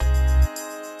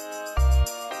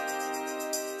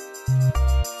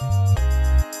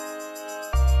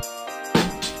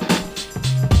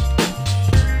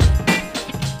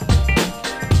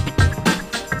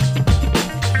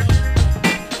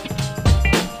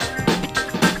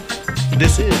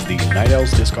This is the Night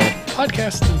Owls Disc Golf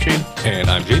Podcast. I'm Shane. And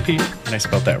I'm JP. And I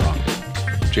spelled that wrong.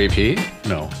 JP?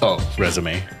 No. Oh.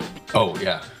 Resume. Oh,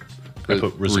 yeah. I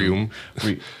put resume.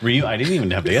 Resume. I didn't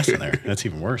even have the S in there. That's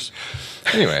even worse.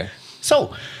 Anyway.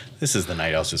 So, this is the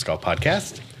Night Owls Disc Golf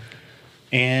Podcast.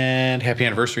 And happy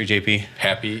anniversary, JP.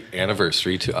 Happy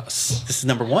anniversary to us. This is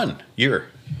number one. Year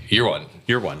one.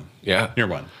 Yeah. Year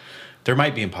one. There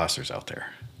might be imposters out there,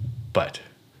 but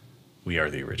we are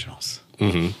the originals.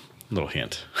 Mm-hmm. Little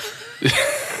hint.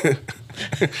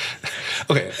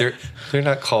 Okay, they're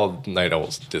not called Night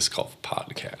Owls Disc Golf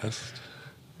Podcast,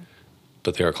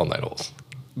 but they are called Night Owls.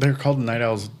 They're called Night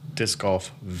Owls Disc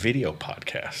Golf Video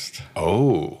Podcast.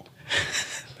 Oh.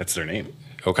 That's their name.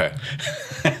 Okay.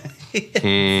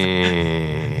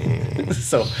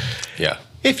 So, yeah.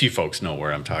 if you folks know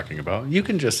where I'm talking about, you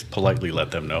can just politely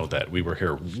let them know that we were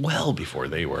here well before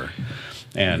they were.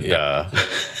 And,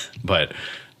 but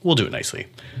we'll do it nicely.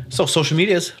 So, social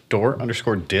medias,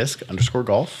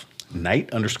 door_disc_golf,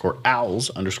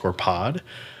 night_owls_pod,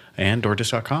 and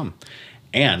doordisc.com.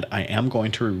 And I am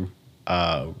going to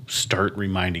start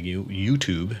reminding you,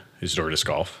 YouTube is Door Disc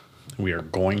Golf. We are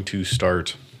going to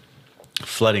start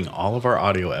flooding all of our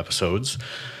audio episodes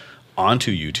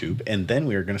onto YouTube, and then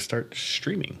we are going to start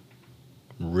streaming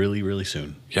really, really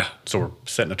soon. Yeah. So we're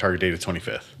setting a target date of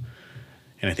 25th.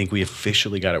 And I think we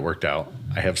officially got it worked out.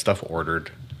 I have stuff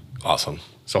ordered. Awesome.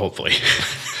 So hopefully.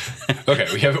 Okay,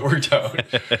 we have it worked out,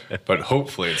 but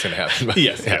hopefully it's going to happen.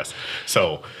 Yes.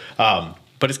 So,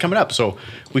 but it's coming up. So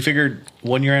we figured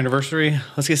 1 year anniversary,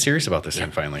 let's get serious about this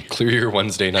thing finally. Clear your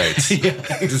Wednesday nights. Yeah,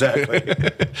 exactly.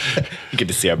 You get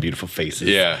to see our beautiful faces.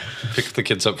 Yeah. Pick the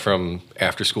kids up from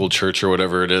after school church or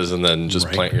whatever it is, and then just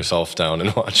plant yourself down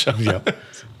and watch them. Yeah.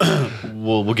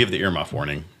 We'll give the earmuff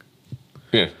warning.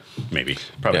 Yeah. Maybe.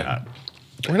 Probably not.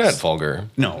 We're not vulgar.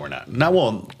 No, we're not. Not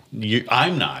well.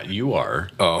 I'm not. You are.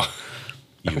 Oh.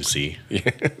 You see.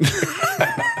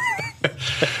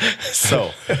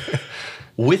 So,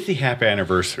 with the happy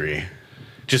anniversary,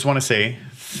 just want to say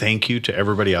thank you to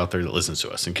everybody out there that listens to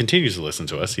us and continues to listen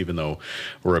to us, even though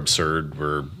we're absurd,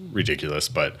 we're ridiculous,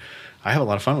 but I have a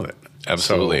lot of fun with it.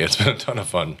 Absolutely. So, it's been a ton of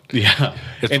fun. Yeah.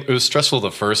 It was stressful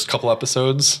the first couple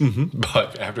episodes,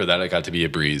 but after that, it got to be a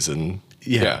breeze. And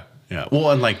yeah.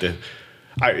 Well, unlike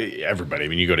everybody, I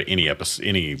mean, you go to any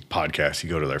podcast, you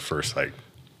go to their first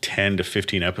 10 to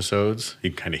 15 episodes,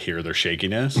 you kind of hear their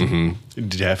shakiness. Mm-hmm.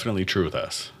 Definitely true with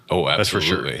us. Oh,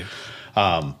 absolutely. That's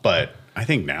for sure. But I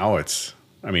think now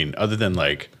other than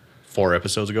 4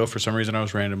 episodes ago, for some reason I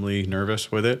was randomly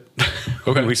nervous with it.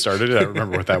 When we started it, I don't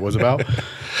remember what that was about.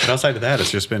 But outside of that,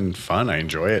 it's just been fun. I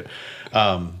enjoy it.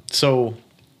 So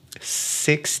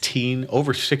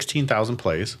over 16,000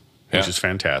 plays. Which is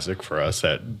fantastic for us,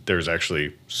 that there's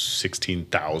actually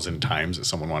 16,000 times that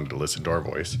someone wanted to listen to our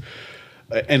voice.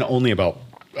 And only about,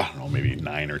 I don't know, maybe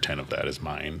 9 or 10 of that is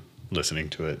mine listening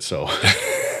to it. So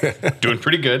doing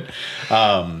pretty good.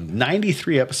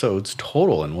 93 episodes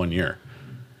total in 1 year.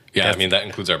 Yeah, I mean, that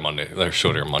includes our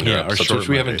shorter Monday episodes, which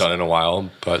we haven't done in a while,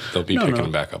 but they'll be picking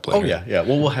them back up later. Oh, yeah.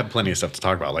 Well, we'll have plenty of stuff to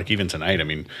talk about. Like even tonight, I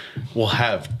mean, we'll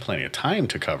have plenty of time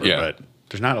to cover, but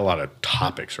there's not a lot of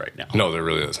topics right now. No, there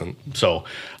really isn't. So,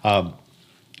 over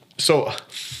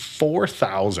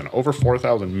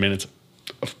 4,000 minutes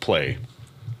of play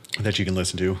that you can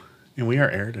listen to, and we are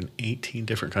aired in 18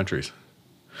 different countries.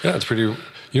 Yeah, it's pretty. You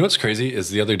know what's crazy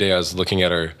is the other day I was looking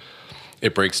at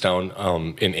it breaks down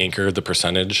in Anchor the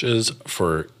percentages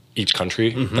for each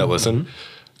country that listen.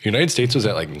 United States was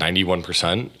at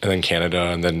 91%, and then Canada,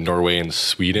 and then Norway and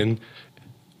Sweden.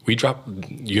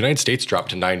 United States dropped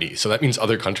to 90. So that means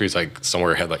other countries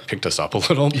somewhere had picked us up a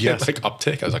little. Yes.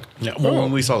 Uptick. I was like, yeah. Well,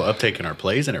 when we saw the uptake in our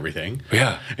plays and everything.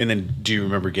 Yeah. And then do you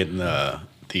remember getting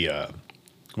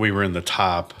we were in the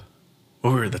top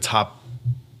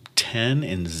 10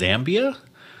 in Zambia?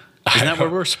 Isn't that where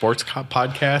we're sports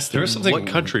podcast? There was something. What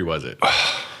country was it?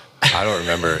 I don't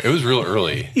remember. It was real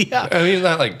early. Yeah. I mean,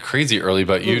 not crazy early,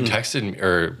 but you texted me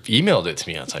or emailed it to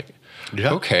me. I was like,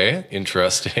 okay,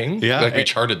 interesting. Yeah. We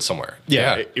charted somewhere.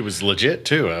 Yeah. It was legit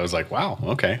too. I was like, wow,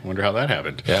 okay. Wonder how that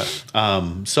happened. Yeah.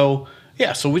 So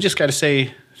we just got to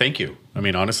say thank you. I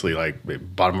mean, honestly,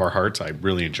 bottom of our hearts, I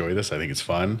really enjoy this. I think it's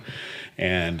fun.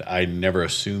 And I never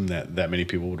assumed that many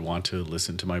people would want to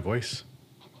listen to my voice.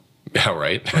 Yeah,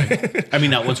 right. I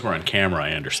mean, not once we're on camera,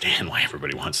 I understand why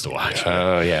everybody wants to watch.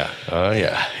 Oh, yeah.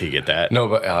 You get that? No,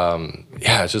 but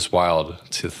it's just wild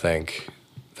to think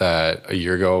that a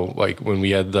year ago, when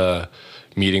we had the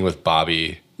meeting with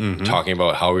Bobby talking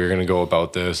about how we were going to go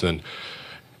about this, and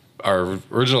our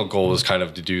original goal was kind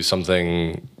of to do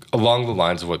something along the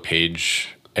lines of what Paige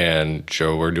and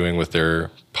Joe were doing with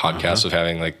their podcast of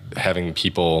having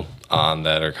people on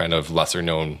that are kind of lesser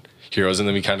known heroes, and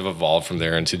then we kind of evolved from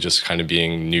there into just kind of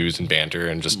being news and banter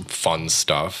and just fun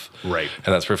stuff. Right.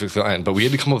 And that's perfectly fine. But we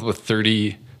had to come up with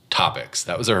 30 topics.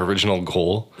 That was our original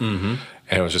goal. And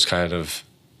it was just kind of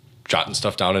jotting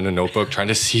stuff down in a notebook, trying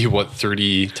to see what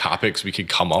 30 topics we could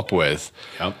come up with.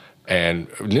 Yep. And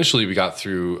initially we got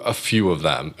through a few of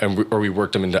them, or we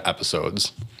worked them into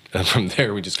episodes. And from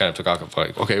there, we just kind of took off of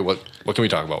like, okay, what can we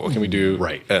talk about? What can we do?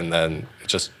 Right. And then it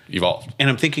just evolved. And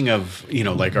I'm thinking of,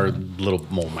 like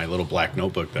my little black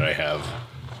notebook that I have.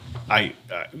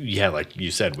 Like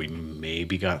you said, we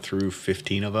maybe got through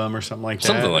 15 of them or something like that.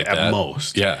 Something like that. At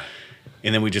most. Yeah.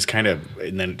 And then we just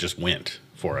and then it just went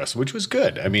for us, which was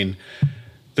good. I mean,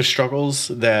 the struggles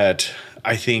that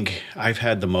I think I've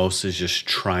had the most is just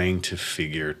trying to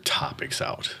figure topics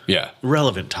out. Yeah.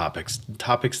 Relevant topics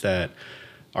that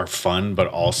are fun, but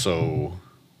also,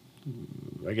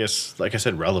 I guess, like I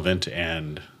said, relevant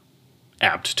and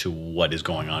apt to what is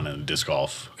going on in disc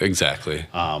golf. Exactly.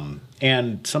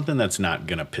 And something that's not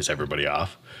going to piss everybody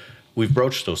off. We've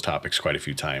broached those topics quite a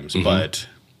few times, but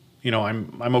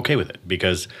I'm okay with it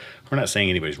because we're not saying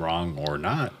anybody's wrong or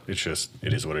not. It's just,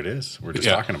 it is what it is. We're just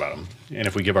talking about them. And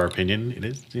if we give our opinion, it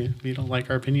is, if you don't like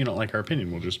our opinion, you don't like our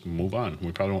opinion. We'll just move on.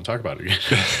 We probably won't talk about it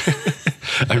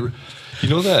again. You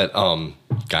know that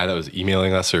guy that was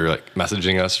emailing us or like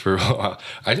messaging us for a while?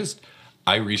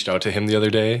 I reached out to him the other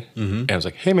day and I was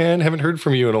like, hey man, haven't heard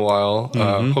from you in a while.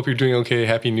 Hope you're doing okay.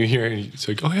 Happy New Year. And he's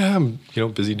like, oh yeah, I'm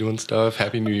busy doing stuff.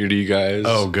 Happy New Year to you guys.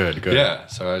 Oh, good. Yeah.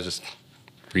 So I was just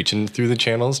reaching through the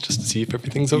channels just to see if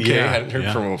everything's okay. Yeah, I hadn't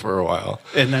heard from him for a while.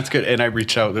 And that's good. And I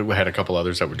reached out. We had a couple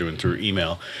others that were doing through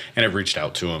email, and I've reached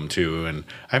out to him too. And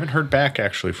I haven't heard back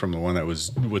actually from the one that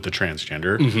was with the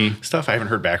transgender stuff. I haven't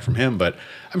heard back from him, but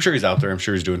I'm sure he's out there. I'm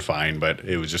sure he's doing fine. But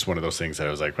it was just one of those things that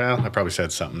I was like, well, I probably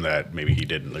said something that maybe he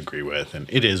didn't agree with, and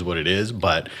it is what it is.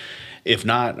 But if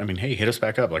not, I mean, hey, hit us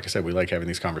back up. Like I said, we like having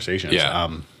these conversations.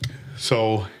 Yeah.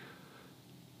 So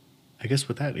I guess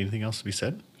with that, anything else to be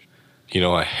said?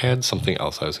 I had something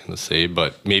else I was going to say,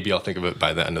 but maybe I'll think of it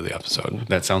by the end of the episode.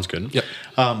 That sounds good. Yep.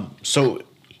 So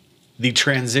the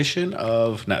transition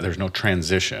there's no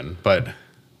transition, but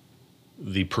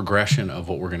the progression of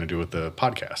what we're going to do with the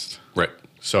podcast. Right.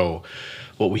 So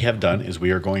what we have done is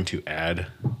we are going to add,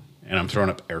 and I'm throwing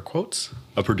up air quotes,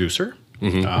 a producer.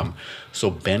 So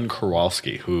Ben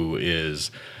Kowalski, who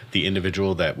is the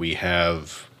individual that we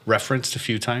have referenced a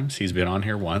few times. He's been on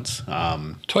here once.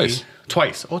 Twice.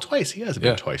 Twice. Oh, twice. He has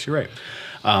been twice. You're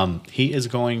right. He is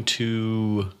going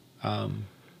to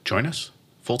join us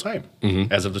full time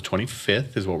as of the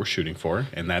 25th is what we're shooting for.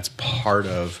 And that's part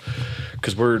of,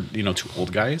 because we're, two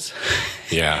old guys.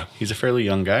 Yeah. He's a fairly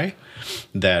young guy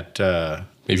that...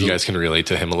 maybe you guys can relate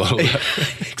to him a little bit.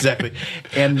 Exactly.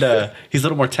 And he's a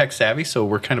little more tech savvy, so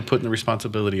we're kind of putting the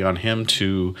responsibility on him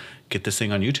to get this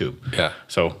thing on YouTube. Yeah.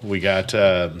 So we got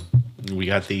the...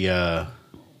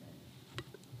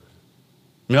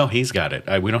 No, he's got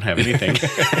it. We don't have anything.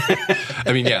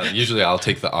 I mean, yeah, usually I'll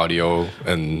take the audio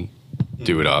and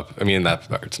do it up. I mean, that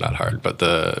part's not hard, but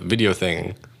the video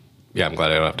thing, yeah, I'm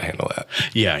glad I don't have to handle that.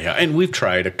 Yeah. And we've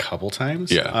tried a couple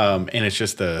times. Yeah. And it's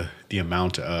just the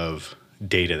amount of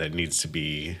data that needs to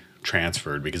be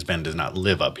transferred because Ben does not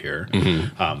live up here.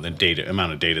 The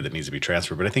amount of data that needs to be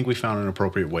transferred. But I think we found an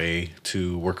appropriate way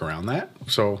to work around that.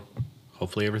 So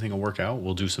hopefully everything will work out.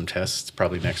 We'll do some tests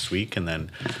probably next week and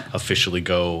then officially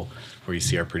go where you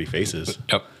see our pretty faces.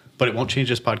 Yep. But it won't change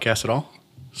this podcast at all.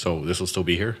 So this will still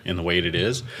be here in the way it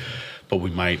is. But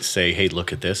we might say, hey,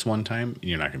 look at this one time. And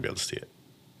you're not going to be able to see it.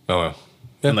 Oh, well.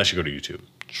 Yeah. Unless you go to YouTube.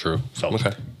 True. So,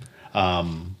 okay.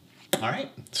 All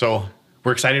right. So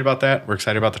we're excited about that. We're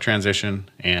excited about the transition.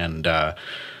 And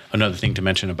another thing to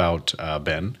mention about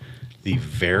Ben, the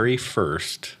very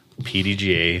first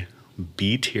PDGA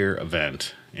B-tier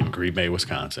event in Green Bay,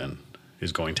 Wisconsin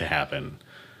is going to happen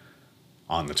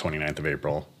on the 29th of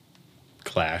April.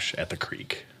 Clash at the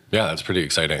Creek. Yeah, that's pretty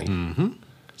exciting.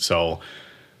 So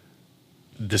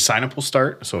the sign-up will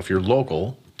start. So if you're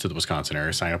local to the Wisconsin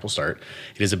area, sign-up will start.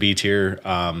 It is a B-tier.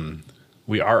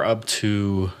 We are up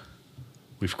to...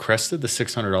 We've crested the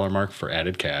 $600 mark for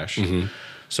added cash.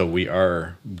 So we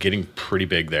are getting pretty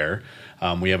big there.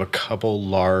 We have a couple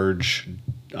large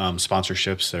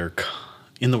sponsorships that are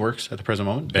in the works at the present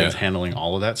moment. Ben's handling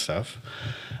all of that stuff.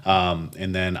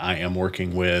 And then I am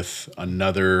working with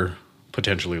another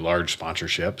potentially large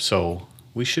sponsorship. So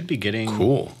we should be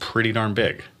getting pretty darn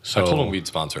big. So I told him we'd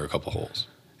sponsor a couple holes.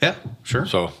 Yeah, sure.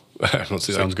 So I don't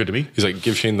see Sounds good to me. He's like,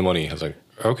 give Shane the money. I was like,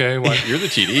 okay, well, you're the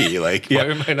TD. Like, why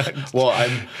am I not Well,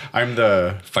 I'm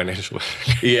the financial?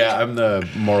 I'm the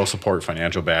moral support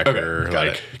financial backer, Okay, got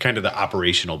like kind of the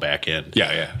operational back end.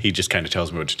 Yeah. He just kind of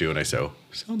tells me what to do, and I say, oh,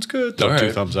 sounds good. All Throw two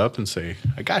right. thumbs up and say,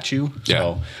 I got you.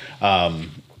 Yeah. So,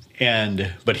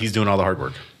 but he's doing all the hard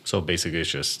work. So basically, it's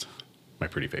just my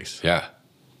pretty face. Yeah,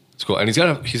 it's cool. And he's got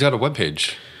a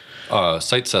webpage.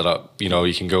 Site set up,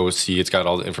 you can go see. It's got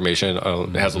all the information.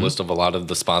 It has a list of a lot of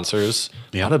the sponsors,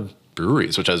 a lot of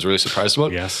breweries, which I was really surprised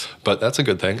about. Yes. But that's a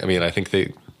good thing. I mean, I think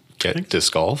they get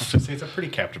disc golf. It's a pretty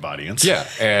captive audience. Yeah,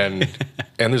 and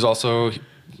there's also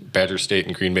Badger State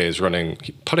and Green Bay is running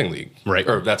putting league, Right.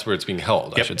 Or that's where it's being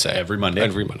held. I should say every Monday.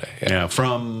 Every Monday, yeah.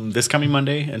 From this coming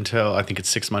Monday until I think it's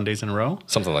 6 Mondays in a row.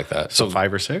 Something like that. So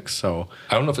 5 or 6. So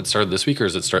I don't know if it started this week or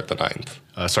does it start the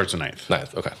 9th? starts the 9th.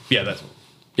 9th, okay. Yeah, that's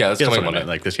Coming Monday.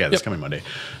 Like this. Yeah, this coming Monday.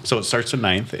 So it starts the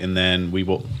 9th, and then we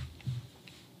will.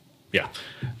 Yeah,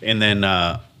 and then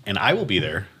and I will be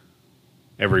there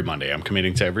every Monday. I'm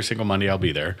committing to every single Monday. I'll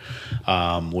be there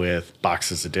with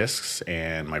boxes of discs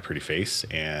and my pretty face,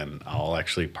 and I'll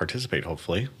actually participate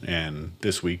hopefully. And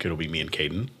this week it'll be me and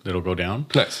Caden that'll go down.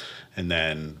 Nice. And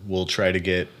then we'll try to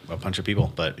get a bunch of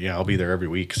people. But yeah, I'll be there every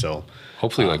week. So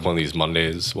Hopefully, like one of these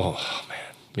Mondays. Well, oh man,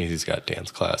 Maisie's got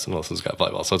dance class and Melissa's got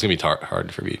volleyball, so it's gonna be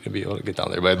hard for me to be able to get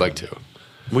down there. But I'd like to.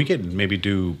 we could maybe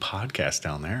do podcasts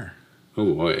down there.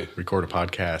 Oh boy. Record a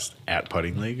podcast at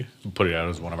Putting League. Put it out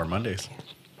as one of our Mondays.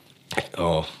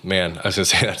 Oh man, I was gonna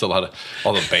say that's a lot of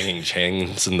all the banging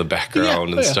chains in the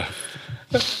background and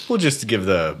stuff. We'll just give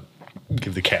the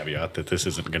caveat that this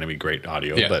isn't going to be great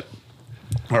audio, Yeah. but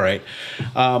all right.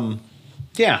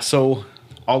 So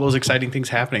all those exciting things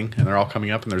happening, and they're all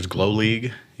coming up. And there's Glow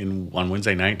League on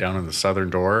Wednesday night down in the Southern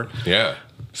Door. Yeah.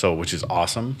 So, which is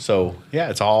awesome. So, yeah,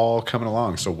 it's all coming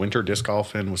along. So, winter disc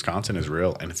golf in Wisconsin is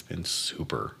real, and it's been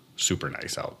super, super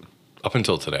nice out. Up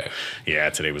until today. Yeah,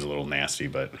 today was a little nasty,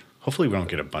 but hopefully we don't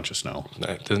get a bunch of snow.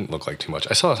 It didn't look like too much.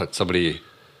 I saw somebody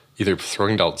either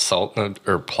throwing down salt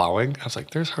or plowing. I was like,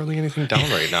 "There's hardly anything down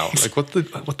right now. Like, what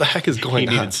the heck is He going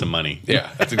on?" needed some money. Yeah,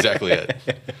 that's exactly it.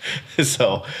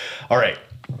 So, all right.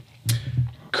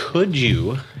 Could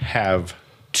you have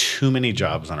too many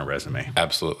jobs on a resume?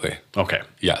 Absolutely. Okay.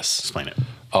 Yes. Explain it.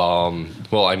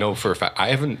 Well, I know for a fact I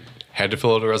haven't had to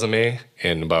fill out a resume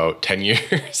in about 10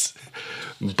 years,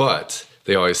 but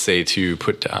they always say to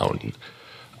put down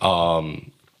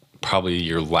probably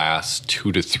your last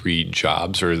 2 to 3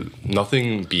 jobs or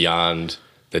nothing beyond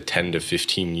the 10 to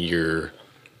 15 year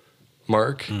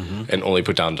mark, and only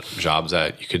put down jobs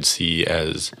that you could see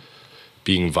as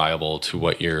being viable to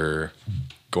what you're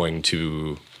going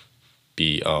to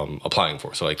be applying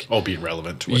for. So like, Being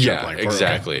relevant to what you're applying for.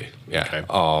 exactly. Okay.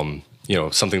 Yeah.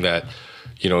 Okay. Something that,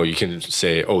 you can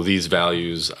say, oh, these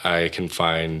values I can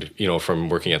find, from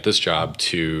working at this job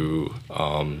to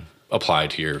apply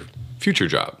to your future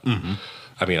job.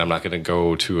 I mean, I'm not going to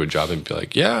go to a job and be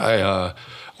like, yeah, I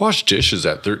washed dishes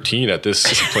at 13 at this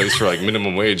place for like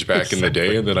minimum wage back in the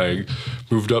day. And then I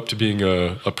moved up to being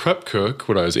a prep cook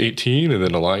when I was 18 and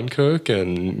then a line cook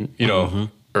and,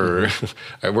 or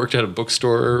I worked at a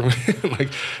bookstore. Like,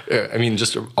 I mean,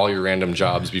 just all your random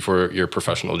jobs before your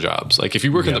professional jobs. Like if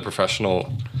you work in the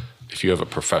professional, if you have a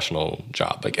professional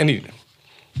job, like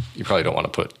you probably don't want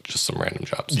to put just some random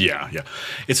jobs. Yeah.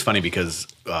 It's funny because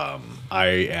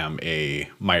I am a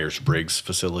Myers-Briggs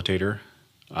facilitator.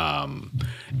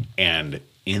 And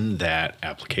in that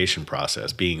application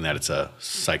process, being that it's a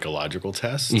psychological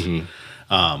test, in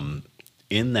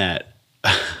that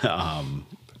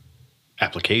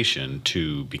application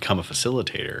to become a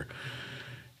facilitator,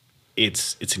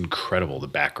 it's incredible the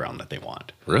background that they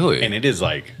want. Really? And it is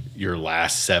like your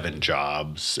last 7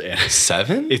 jobs. And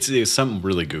 7? It's something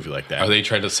really goofy like that. Are they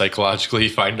trying to psychologically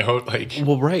find out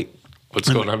Well, right. what's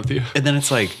going on with you? And then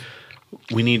it's like,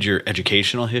 we need your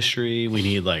educational history. We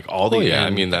need like all the. Oh yeah, I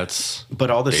mean that's. But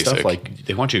all this basic. stuff, like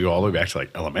they want you to go all the way back to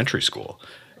like elementary school,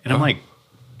 and I'm like,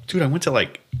 dude, I went to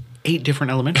like 8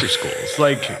 different elementary schools.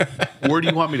 Like, where do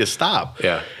you want me to stop?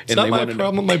 Yeah, it's And not they my wanted-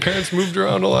 problem. My parents moved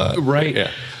around a lot. Right.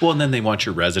 Yeah. Well, and then they want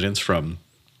your residence from,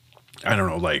 I don't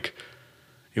know, like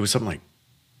it was something like,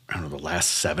 I don't know, the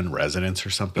last 7 residents or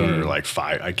something, or like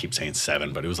 5. I keep saying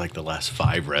 7, but it was like the last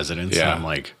 5 residents. Yeah. And I'm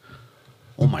like,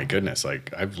 oh my goodness,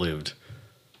 like I've lived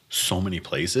so many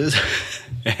places.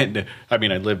 And I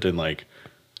mean, I lived in like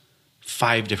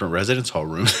 5 different residence hall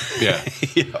rooms. Yeah.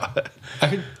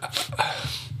 I mean,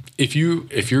 if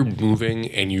you're moving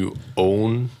and you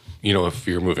own, if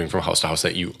you're moving from house to house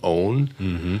that you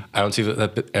own, I don't see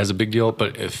that as a big deal.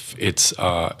 But if it's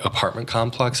apartment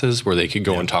complexes where they could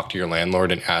go and talk to your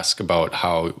landlord and ask about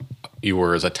how you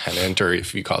were as a tenant or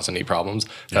if you caused any problems.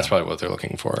 That's probably what they're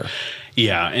looking for.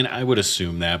 Yeah, and I would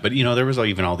assume that. But, there was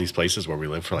even all these places where we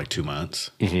lived for like 2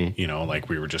 months. Like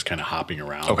we were just kind of hopping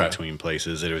around between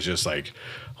places. It was just like,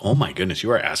 oh my goodness,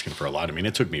 you are asking for a lot. I mean,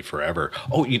 it took me forever.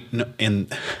 Oh,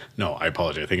 no, I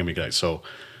apologize. I think I'm guys. So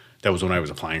that was when I was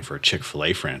applying for a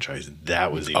Chick-fil-A franchise.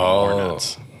 That was even more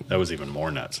nuts. That was even more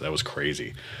nuts. That was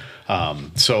crazy.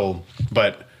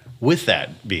 But with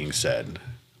that being said,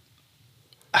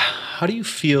 how do you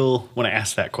feel when I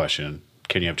ask that question?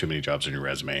 Can you have too many jobs on your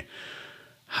resume?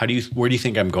 Where do you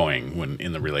think I'm going when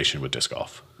in the relation with disc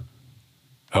golf?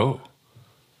 Oh,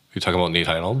 you talking about Nate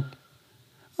Heinold?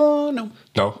 Oh, no.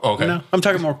 No? Okay. No, I'm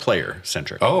talking more player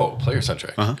centric. Oh, player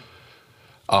centric.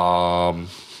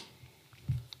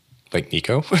 Like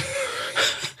Nico?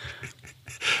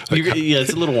 Yeah,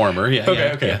 it's a little warmer. Yeah.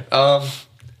 Okay. Yeah.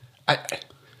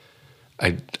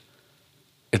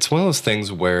 It's one of those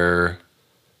things where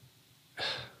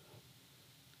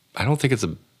I don't think it's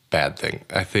a bad thing.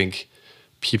 I think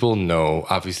people know,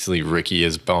 obviously Ricky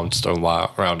has bounced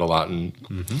around a lot in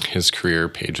his career.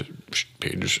 Paige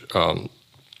Pierce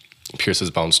has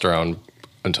bounced around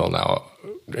until now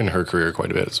in her career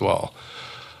quite a bit as well.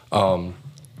 And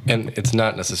it's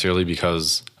not necessarily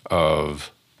because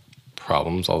of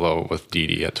problems, although with Dee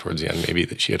Dee towards the end, maybe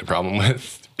that she had a problem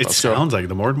with. It sounds like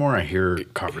the more and more I hear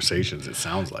conversations, it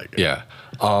sounds like it. Yeah.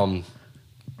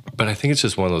 But I think it's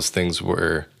just one of those things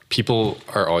where people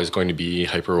are always going to be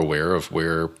hyper aware of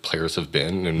where players have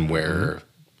been and where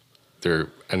they're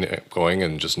going,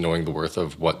 and just knowing the worth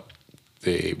of what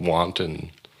they want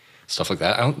and stuff like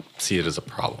that. I don't see it as a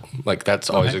problem. Like that's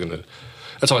always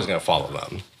gonna follow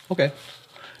them. Okay.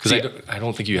 Because I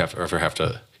don't think you ever have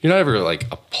to. You're not ever like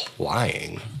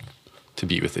applying to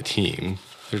be with a team.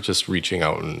 They're just reaching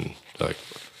out and like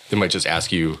they might just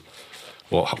ask you,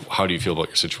 well, how do you feel about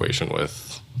your situation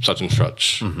with such and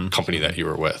such company that you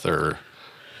were with, or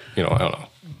I don't know.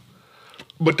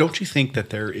 But don't you think that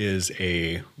there is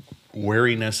a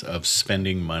wariness of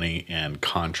spending money and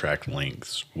contract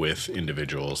lengths with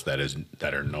individuals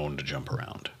that are known to jump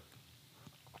around?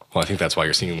 Well, I think that's why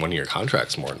you're seeing 1-year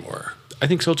contracts more and more. I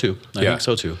think so too. I think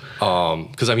so too.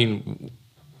 Because I mean,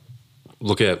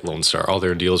 look at Lone Star. All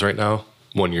their deals right now,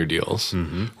 1-year deals,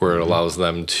 where it allows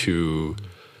them to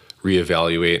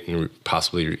reevaluate and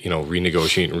possibly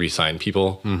renegotiate and re-sign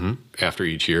people after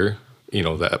each year.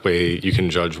 That way you can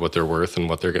judge what they're worth and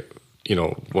what they're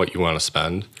what you want to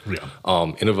spend. Yeah.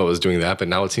 Innova is doing that, but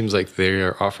now it seems like they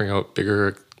are offering out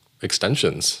bigger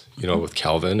extensions. With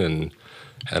Calvin and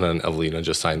Hannah and Evelina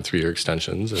just signed 3-year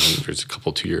extensions, and there's a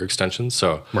couple 2-year extensions.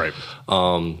 So right.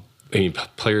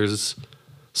 Players,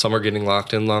 some are getting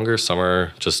locked in longer, some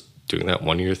are just doing that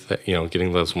 1 year,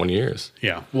 getting those 1 years.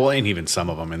 Yeah. Well, and even some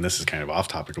of them, and this is kind of off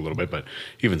topic a little bit, but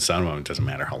even some of them, it doesn't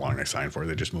matter how long they sign for,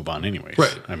 they just move on anyways.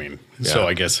 Right. I mean, so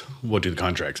I guess what do the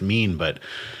contracts mean? But,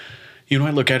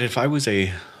 I look at it, if I was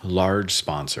a large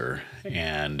sponsor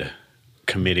and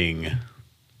committing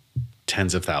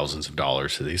tens of thousands of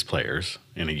dollars to these players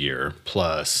in a year,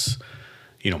 plus,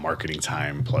 marketing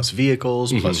time, plus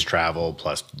vehicles, plus travel,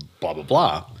 plus blah, blah,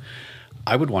 blah,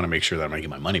 I would want to make sure that I'm going to get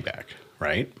my money back.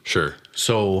 Right? Sure.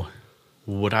 So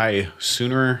would I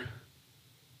sooner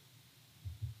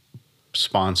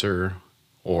sponsor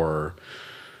a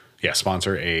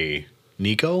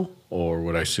Nico, or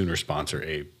would I sooner sponsor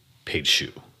a Paige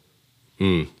Shue? I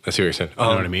see what you're saying. You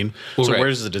know what I mean? Well, so right.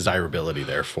 Where's the desirability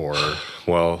there for?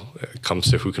 Well, it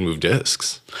comes to who can move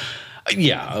discs.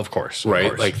 Yeah, of course. Right? Of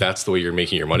course. Like that's the way you're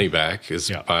making your money back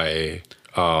is by...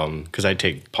 Because I'd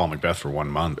take Paul Macbeth for 1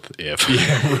 month if...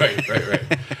 Yeah, right.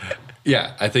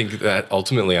 Yeah, I think that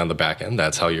ultimately on the back end,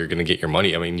 that's how you're going to get your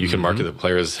money. I mean, you can market the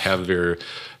players, have your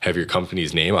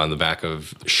company's name on the back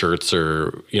of shirts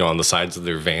or on the sides of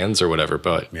their vans or whatever.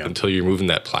 But until you're moving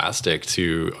that plastic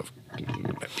to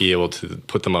be able to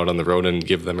put them out on the road and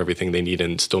give them everything they need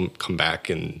and still come back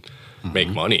and make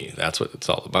money, that's what it's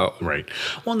all about. Right.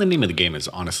 Well, and the name of the game is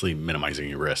honestly minimizing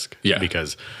your risk. Yeah.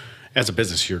 Because as a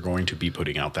business, you're going to be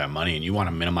putting out that money, and you want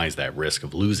to minimize that risk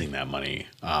of losing that money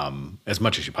as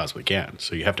much as you possibly can.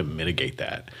 So you have to mitigate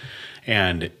that.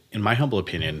 And in my humble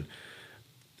opinion,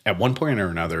 at one point or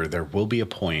another, there will be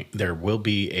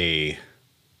a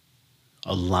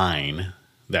line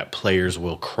that players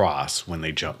will cross when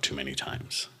they jump too many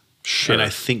times. Sure. And I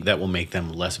think that will make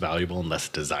them less valuable and less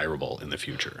desirable in the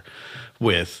future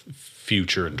with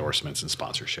future endorsements and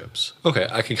sponsorships. Okay,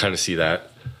 I can kind of see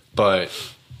that. But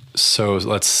so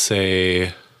let's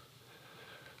say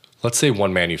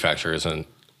one manufacturer isn't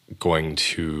going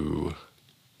to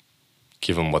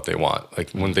give them what they want.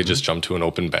 Like, wouldn't they just jump to an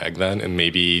open bag then and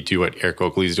maybe do what Eric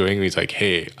Oakley's doing? And he's like,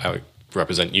 hey,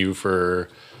 represent you for,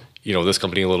 this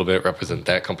company a little bit, represent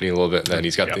that company a little bit. And then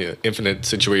he's got the infinite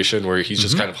situation where he's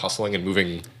just kind of hustling and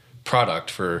moving product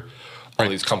for all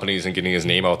these companies and getting his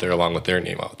name out there along with their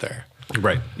name out there.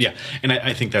 Right. Yeah. And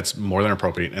I think that's more than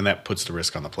appropriate. And that puts the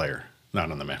risk on the player,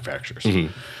 not on the manufacturers.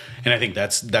 And I think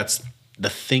that's the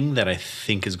thing that I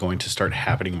think is going to start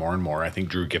happening more and more. I think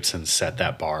Drew Gibson set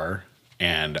that bar.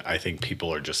 And I think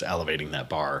people are just elevating that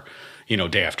bar,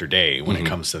 day after day when it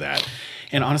comes to that.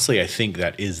 And honestly, I think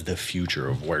that is the future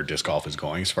of where disc golf is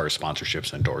going as far as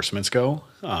sponsorships and endorsements go.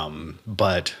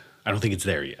 But I don't think it's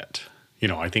there yet.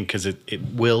 I think because it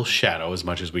will shadow, as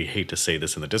much as we hate to say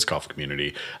this in the disc golf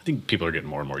community, I think people are getting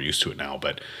more and more used to it now,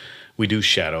 but we do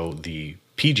shadow the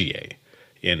PGA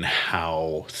in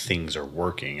how things are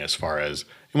working as far as,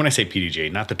 and when I say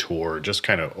PGA, not the tour, just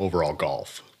kind of overall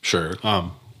golf. Sure.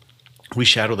 We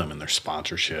shadow them in their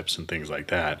sponsorships and things like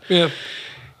that. Yeah.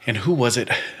 And who was it?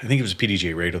 I think it was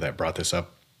PDJ Radio that brought this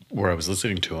up, where I was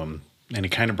listening to him, and he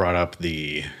kind of brought up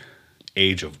the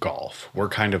age of golf. We're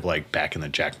kind of like back in the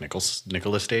Jack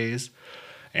Nicklaus days,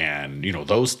 and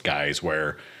those guys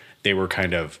where they were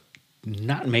kind of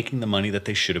not making the money that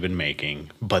they should have been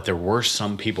making, but there were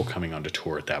some people coming onto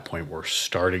tour at that point were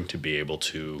starting to be able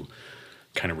to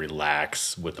kind of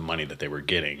relax with the money that they were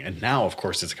getting. And now, of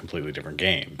course, it's a completely different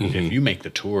game. If you make the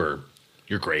tour,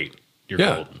 you're great. You're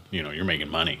golden. You're making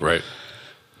money. Right.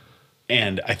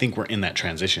 And I think we're in that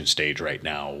transition stage right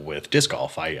now with disc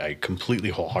golf. I completely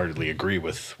wholeheartedly agree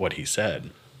with what he said.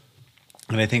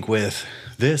 And I think with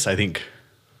this, I think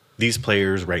these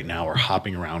players right now are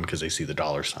hopping around because they see the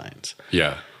dollar signs.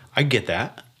 Yeah. I get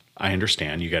that. I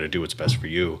understand. You got to do what's best for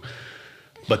you.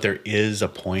 But there is a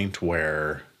point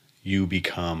where you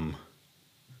become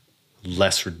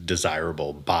less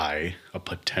desirable by a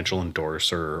potential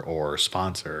endorser or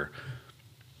sponsor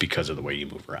because of the way you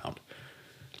move around.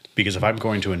 Because if I'm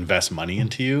going to invest money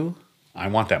into you, I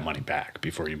want that money back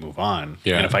before you move on.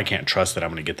 Yeah. And if I can't trust that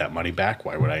I'm going to get that money back,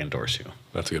 why would I endorse you?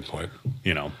 That's a good point.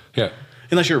 Yeah.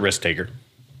 Unless you're a risk taker.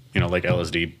 Like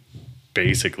LSD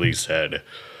basically said,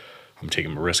 I'm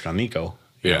taking a risk on Nico.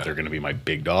 Yeah. They're going to be my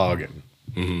big dog.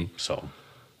 And so,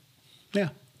 yeah.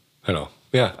 I know.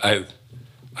 Yeah.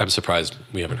 I'm surprised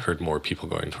we haven't heard more people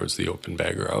going towards the open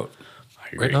bag route. I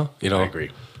agree. Right now. I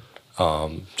agree.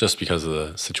 Just because of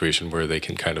the situation where they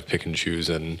can kind of pick and choose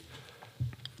and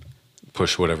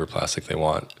push whatever plastic they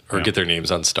want or get their names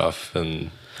on stuff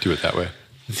and do it that way.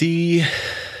 The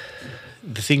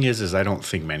thing is I don't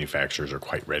think manufacturers are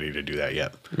quite ready to do that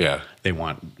yet. Yeah. They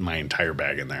want my entire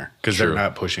bag in there because they're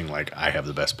not pushing like I have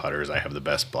the best putters, I have the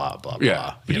best blah, blah,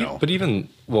 blah. But even,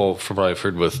 from what I've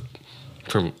heard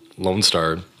from Lone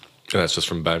Star, and that's just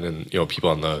from Ben and,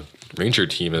 people on the Ranger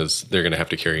team is they're going to have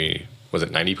to carry, was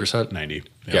it 90%? 90.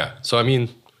 Yeah. So, I mean,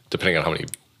 depending on how many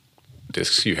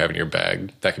discs you have in your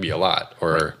bag, that could be a lot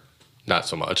or not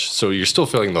so much. So you're still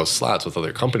filling those slots with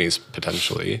other companies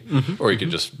potentially, or you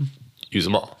could just use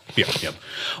them all. Yep.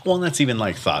 Well, and that's even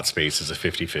like Thought Space is a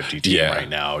 50-50 team right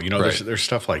now. There's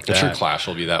stuff like that. I'm sure Clash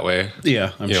will be that way.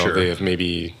 Yeah, I'm sure. They have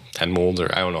maybe 10 molds, or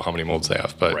I don't know how many molds they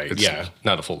have, but it's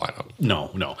not a full lineup.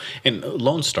 No. And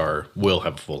Lone Star will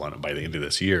have a full lineup by the end of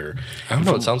this year. I don't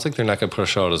know. It sounds like they're not going to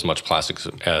push out as much plastics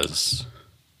as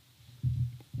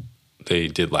they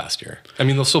did last year. I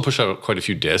mean, they'll still push out quite a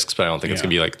few discs, but I don't think it's going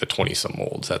to be like the 20-some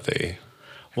molds that they...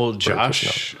 Well,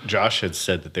 Josh had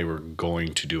said that they were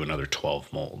going to do another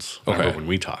 12 molds. Remember when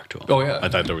we talked to him? Oh, yeah. I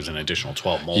thought there was an additional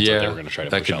 12 molds that they were going to try to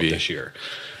push out this year.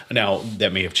 Now,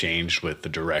 that may have changed with the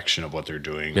direction of what they're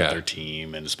doing with their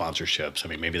team and sponsorships. I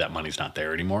mean, maybe that money's not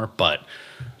there anymore, but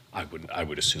I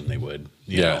would assume they would.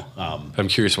 You know? I'm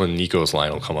curious when Nico's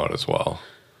line will come out as well.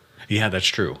 Yeah, that's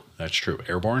true.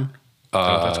 Airborne? Is that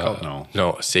what that's called?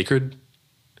 No, Sacred?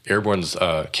 Airborne's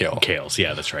Kale. Kales,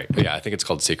 yeah, that's right. Yeah, I think it's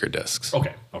called Sacred Discs.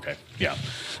 Okay, yeah.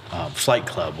 Flight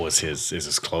Club was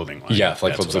his clothing line. Yeah,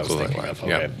 Flight Club's the clothing line.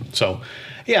 Okay,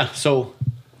 so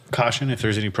caution, if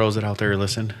there's any pros that out there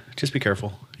listen, just be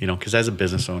careful, because as a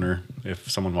business owner, if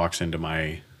someone walks into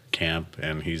my camp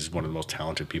and he's one of the most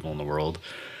talented people in the world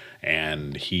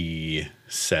and he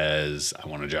says, I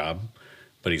want a job,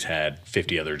 but he's had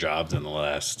 50 other jobs in the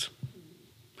last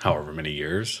however many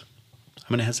years, I'm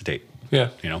going to hesitate. Yeah.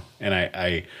 And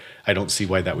I don't see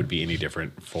why that would be any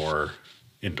different for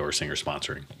endorsing or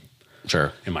sponsoring.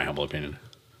 Sure. In my humble opinion.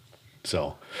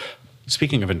 So,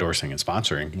 speaking of endorsing and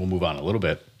sponsoring, we'll move on a little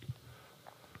bit.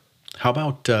 How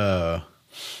about, oh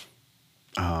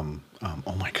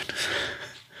my goodness,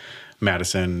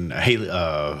 Madison, Haley,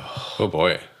 oh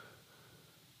boy.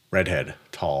 Redhead,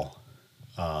 tall,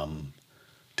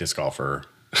 disc golfer.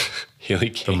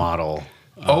 Haley King. The model.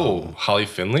 Holly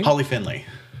Finley? Holly Finley.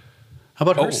 How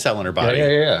about her selling her body?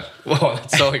 Yeah. Well, not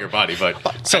selling her body,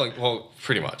 but selling, well,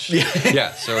 pretty much.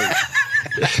 Yeah, so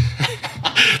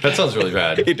that sounds really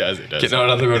bad. It does. Getting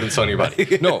out on the road and selling your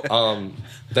body. No,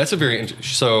 that's a very,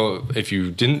 so if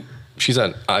you didn't,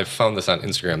 I found this on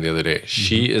Instagram the other day.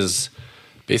 She is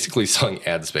basically selling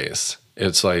ad space.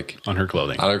 It's like On her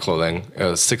clothing.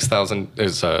 6,000,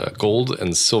 there's gold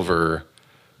and silver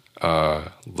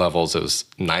levels. It was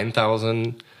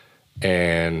 $9,000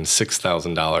 and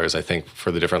 $6,000, I think,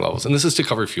 for the different levels. And this is to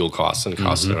cover fuel costs and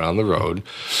costs that are on the road.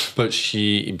 But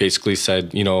she basically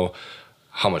said, you know,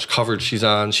 how much coverage she's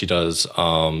on. She does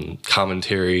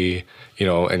commentary, you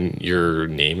know, and your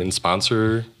name and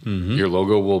sponsor, your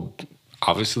logo will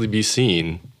obviously be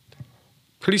seen.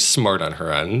 Pretty smart on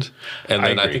her end. And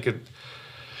then I think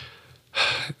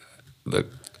I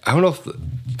don't know if,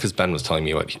 because Ben was telling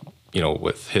me what, you know,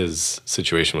 with his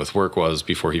situation with work was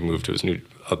before he moved to his new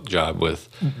job with.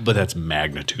 But that's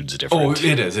magnitudes different. Oh,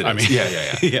 it is. I mean,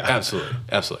 yeah.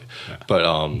 Absolutely. Yeah.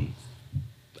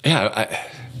 But,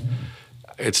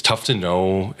 it's tough to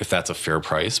know if that's a fair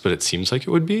price, but it seems like it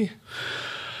would be.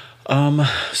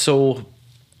 So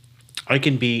I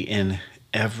can be in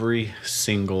every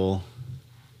single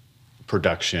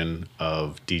production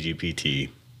of DGPT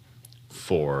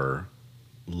for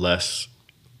less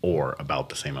or about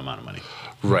the same amount of money.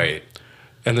 Right.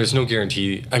 And there's no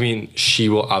guarantee. I mean, she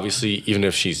will obviously, even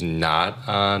if she's not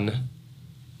on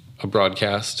a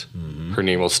broadcast, her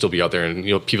name will still be out there, and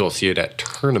you know, people will see it at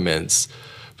tournaments.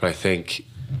 But I think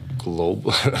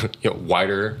global,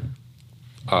 wider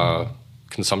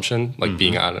consumption, like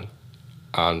being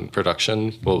on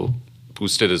production, will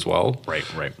boost it as well. Right.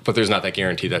 But there's not that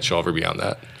guarantee that she'll ever be on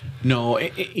that. No,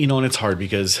 you know, and it's hard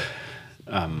because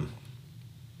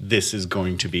this is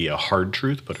going to be a hard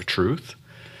truth, but a truth.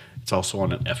 It's also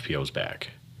on an FPO's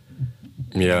back.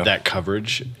 Yeah. That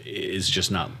coverage is just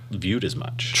not viewed as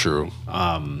much. True.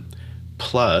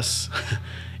 Plus,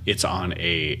 it's on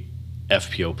a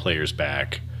FPO player's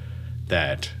back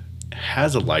that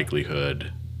has a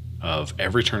likelihood of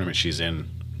every tournament she's in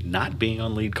not being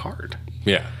on lead card.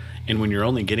 Yeah. And when you're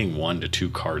only getting 1 to 2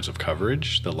 cards of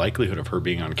coverage, the likelihood of her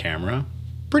being on camera,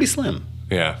 pretty slim.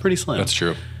 Yeah. Pretty slim. That's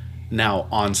true. Now,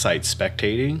 on-site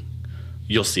spectating,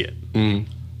 you'll see it.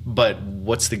 But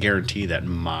what's the guarantee that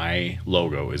my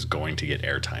logo is going to get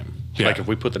airtime? Yeah. Like if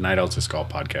we put the Night Owls Disc Golf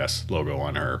podcast logo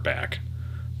on her back,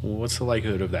 what's the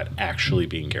likelihood of that actually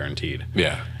being guaranteed?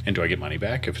 Yeah. And do I get money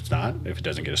back if it's not? If it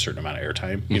doesn't get a certain amount of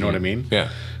airtime? You know what I mean?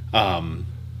 Yeah.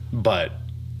 But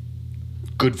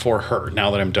good for her.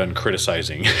 Now that I'm done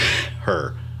criticizing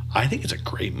her, I think it's a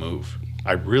great move.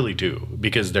 I really do.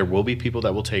 Because there will be people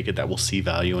that will take it, that will see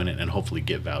value in it, and hopefully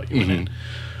get value in it.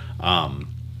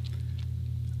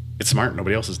 It's smart.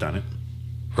 Nobody else has done it.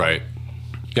 Right.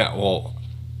 Yeah, well,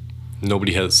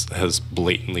 nobody has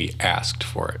blatantly asked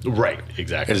for it. Right.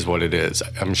 Exactly. Is what it is.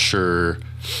 I'm sure,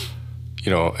 you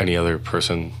know, any other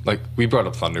person, like we brought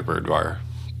up Thunderbird Bar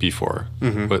before,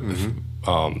 but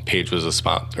Paige was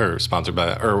sponsored by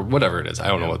that, or whatever it is. I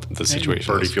don't know what the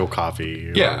situation Birdie is. Fuel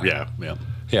Coffee. Yeah.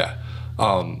 Yeah.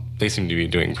 They seem to be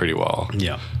doing pretty well.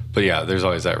 Yeah. But yeah, there's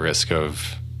always that risk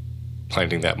of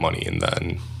planting that money and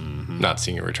then not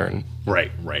seeing a return.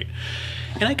 Right.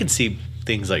 And I could see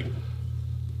things like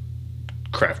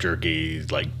craft jerky,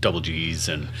 like Double G's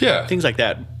and things like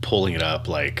that, pulling it up,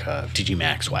 like DG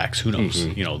Max Wax. Who knows?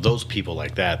 You know, those people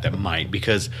like that might,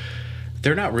 because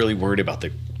they're not really worried about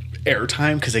the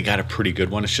airtime because they got a pretty good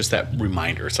one. It's just that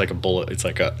reminder. It's like a bullet. It's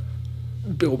like a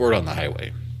billboard on the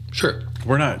highway. Sure.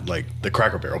 We're not like the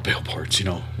Cracker Barrel billboards, you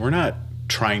know. We're not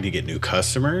trying to get new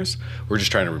customers. We're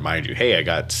just trying to remind you, hey, I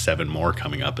got 7 more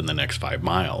coming up in the next 5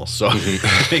 miles. So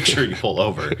make sure you pull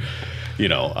over, you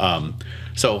know.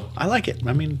 So I like it.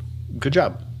 I mean, good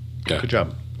job. Yeah. Good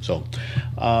job. So,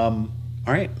 all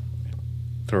right.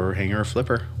 Thrower, hanger, or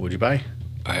flipper. What'd you buy?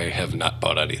 I have not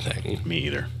bought anything. Me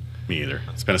either.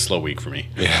 It's been a slow week for me.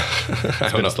 Yeah.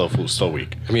 It's been a slow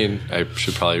week. I mean, I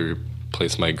should probably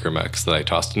replace my Grimex that I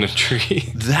tossed in a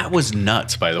tree. That was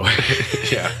nuts, by the way.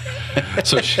 Yeah.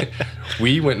 So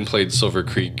we went and played Silver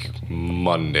Creek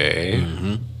Monday,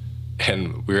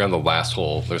 and we were on the last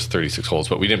hole. There's 36 holes,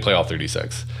 but we didn't play all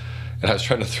 36. And I was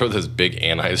trying to throw this big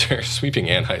anhyzer, sweeping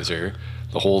anhyzer.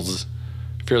 The hole's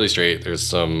fairly straight. There's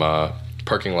some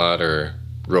parking lot or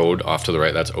road off to the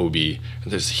right. That's OB. And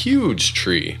there's a huge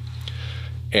tree.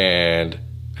 And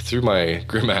I threw my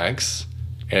Grimex,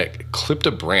 and it clipped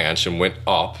a branch and went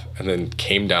up and then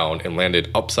came down and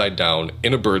landed upside down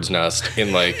in a bird's nest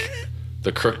in like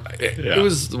the crook. It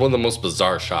was one of the most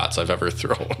bizarre shots I've ever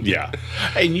thrown. Yeah.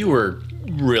 And you were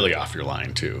really off your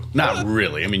line too. Not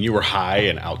really. I mean, you were high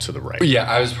and out to the right. Yeah,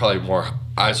 I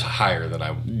was higher than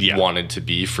I wanted to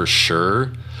be for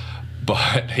sure.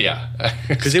 But yeah.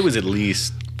 Because it was at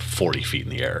least 40 feet in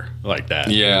the air like that.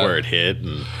 Yeah. Where it hit.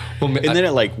 And then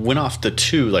it like went off the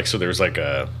two. Like, so there's like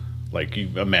you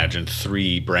imagine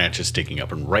 3 branches sticking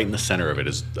up, and right in the center of it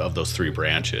is of those 3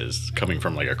 branches coming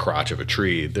from like a crotch of a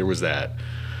tree. There was that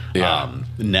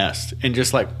nest, and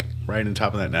just like right on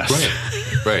top of that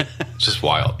nest. Right. Just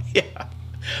wild. Yeah.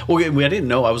 Well, I didn't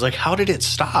know. I was like, how did it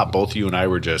stop? Both you and I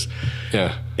were just.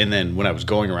 Yeah. And then when I was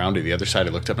going around to the other side,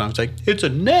 I looked up and I was like, it's a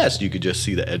nest. You could just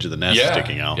see the edge of the nest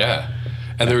sticking out. Yeah.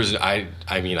 And there was, I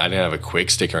mean, I didn't have a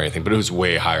quick stick or anything, but it was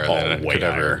way higher than it could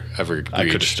ever reach. I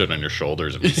could have stood on your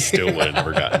shoulders and we still would have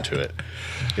never gotten to it.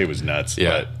 It was nuts.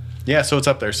 Yeah. But yeah, so it's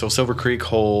up there. So Silver Creek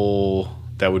hole,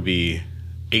 that would be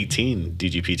 18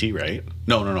 DGPT, right?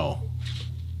 No.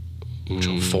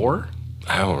 4?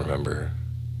 I don't remember.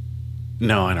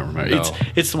 No, I don't remember. No.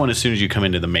 It's the one as soon as you come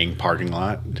into the main parking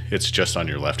lot. It's just on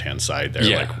your left-hand side there,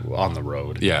 like on the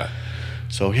road. Yeah.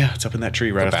 So, yeah, it's up in that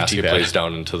tree right off the basket T-pad. plays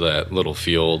down into that little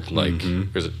field. Like,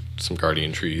 there's some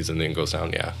guardian trees, and then goes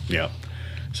down. Yeah. Yeah.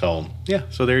 So, yeah.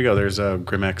 So, there you go. There's a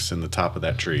Grimex in the top of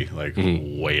that tree, like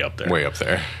way up there. Way up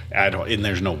there. And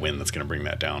there's no wind that's going to bring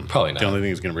that down. Probably not. The only thing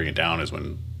that's going to bring it down is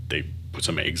when they put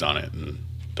some eggs on it and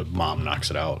the mom knocks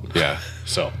it out. Yeah.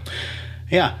 So,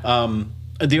 yeah.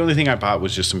 The only thing I bought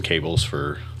was just some cables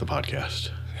for the podcast.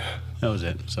 Yeah. That was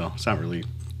it. So, it's not really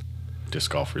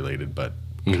disc golf related, but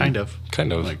kind of.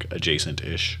 Like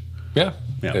adjacent-ish. Yeah.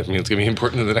 I mean, it's going to be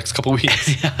important in the next couple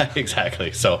weeks. Yeah,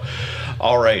 exactly. So,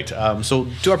 all right. So,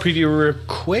 do our preview real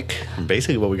quick.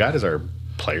 Basically, what we got is our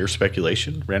player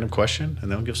speculation, random question,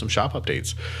 and then we'll give some shop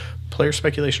updates. Player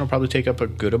speculation will probably take up a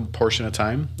good portion of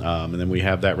time. And then we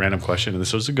have that random question, and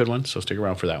this was a good one, so stick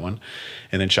around for that one.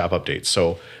 And then shop updates.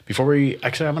 So, I'm going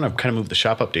to kind of move the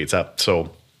shop updates up.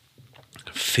 So,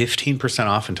 15%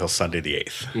 off until Sunday the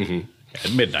 8th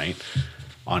at midnight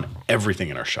on everything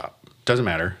in our shop. Doesn't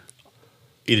matter.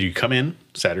 Either you come in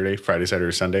Friday,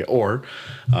 Saturday, Sunday, or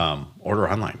order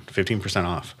online, 15%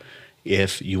 off.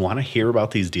 If you want to hear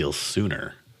about these deals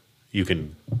sooner, you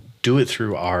can do it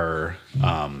through our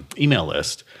email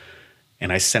list,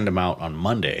 and I send them out on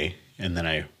Monday, and then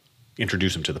I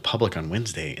introduce them to the public on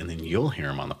Wednesday, and then you'll hear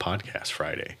them on the podcast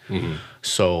Friday.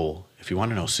 So if you want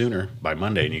to know sooner, by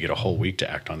Monday, and you get a whole week to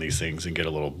act on these things and get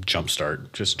a little jump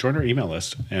start, just join our email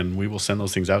list, and we will send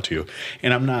those things out to you.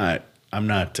 And I'm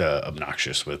not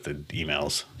obnoxious with the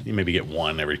emails. You maybe get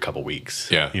one every couple weeks.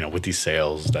 Yeah. You know, with these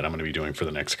sales that I'm going to be doing for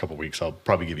the next couple weeks, I'll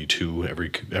probably give you 2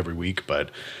 every week. But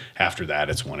after that,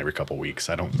 it's 1 every couple weeks.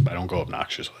 I don't go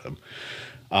obnoxious with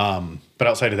them. But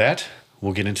outside of that,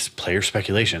 we'll get into player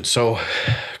speculation. So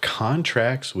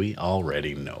contracts we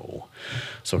already know.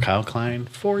 So Kyle Klein,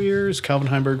 4 years. Calvin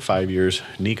Heimberg, 5 years.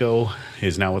 Nico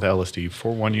is now with LSD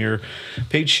for 1 year.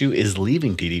 Paige Shue is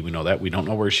leaving TD. We know that. We don't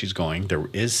know where she's going. There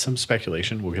is some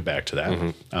speculation. We'll get back to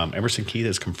that. Emerson Keith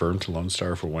is confirmed to Lone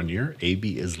Star for 1 year.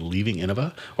 AB is leaving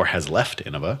Innova, or has left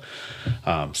Innova.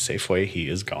 Safeway, he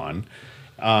is gone.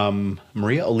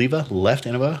 Maria Oliva left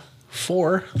Innova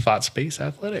for ThoughtSpace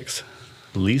Athletics.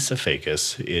 Lisa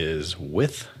Fakis is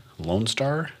with Lone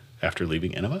Star after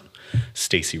leaving Innova.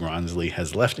 Stacy Ronsley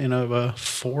has left Innova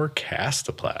for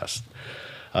Castoplast.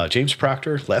 James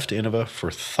Proctor left Innova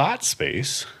for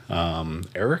ThoughtSpace.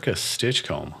 Erica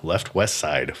Stitchcomb left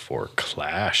Westside for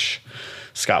Clash.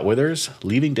 Scott Withers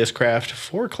leaving Discraft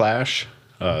for Clash.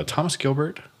 Thomas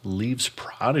Gilbert leaves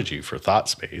Prodigy for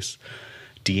ThoughtSpace.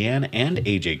 Deanne and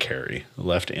AJ Carey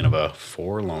left Innova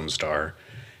for Lone Star.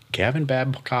 Gavin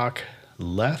Babcock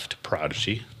left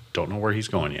Prodigy. Don't know where he's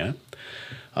going yet.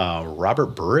 Robert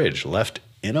Burridge left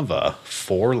Innova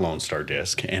for Lone Star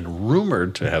Disc and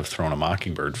rumored to have thrown a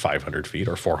Mockingbird 500 feet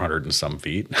or 400 and some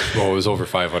feet. Well, it was over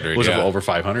 500. Was it over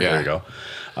 500? Yeah. There you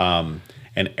go.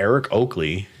 And Eric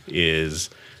Oakley is,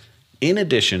 in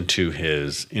addition to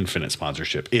his Infinite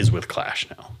sponsorship, is with Clash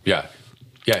now. Yeah.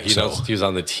 Yeah, he was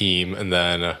on the team, and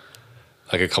then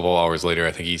like a couple hours later,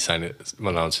 I think he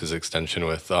announced his extension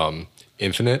with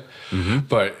Infinite.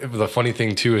 But the funny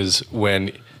thing too is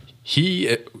when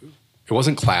it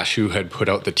wasn't Clash who had put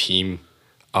out the team,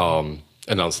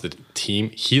 announced the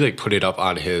team. He like put it up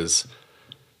on his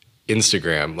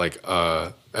Instagram, like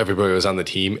everybody was on the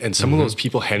team, and some of those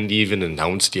people hadn't even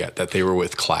announced yet that they were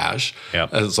with Clash.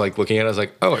 Yep. I was like looking at it, I was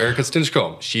like, oh, Erica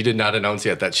Stinchcomb. She did not announce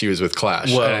yet that she was with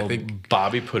Clash. Well, And I think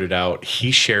Bobby put it out.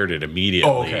 He shared it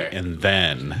immediately, okay. and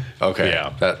then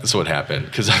yeah, that's what happened.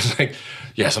 Because I was like,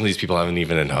 yeah, some of these people haven't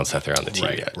even announced that they're on the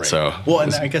team yet. Right. So well,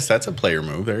 and I guess that's a player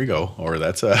move. There you go. Or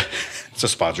it's a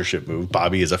sponsorship move.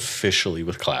 Bobby is officially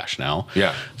with Clash now.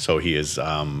 Yeah. So he is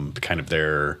kind of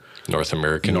their North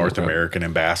American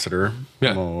ambassador.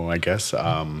 Yeah. I guess.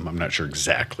 I'm not sure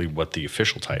exactly what the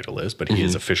official title is, but he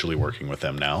is officially working with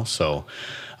them now. So,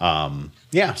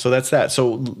 so that's that.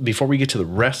 So before we get to the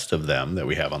rest of them that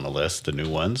we have on the list, the new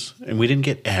ones, and we didn't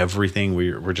get everything.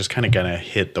 We're just kind of going to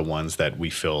hit the ones that we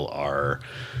feel are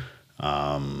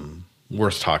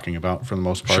worth talking about for the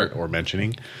most part or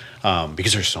mentioning.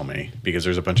 Because there's so many. Because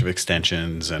there's a bunch of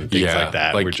extensions and things like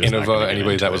that. Like We're just not gonna Innova, get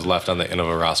anybody into that was it. left on the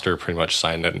Innova roster pretty much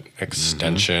signed an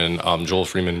extension. Joel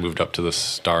Freeman moved up to the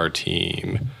Star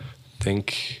team. I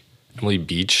think Emily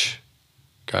Beach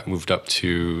got moved up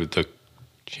to the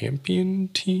champion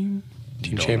team.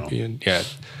 Team Don't champion. Yeah.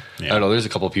 I don't know. There's a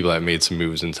couple of people that made some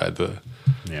moves inside the.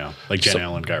 Yeah. Like Jen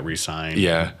Allen got re-signed.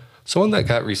 Yeah. Someone that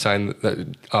got re-signed,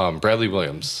 Bradley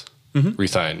Williams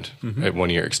re-signed at 1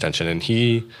 year extension, and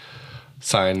he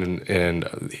signed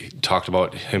and he talked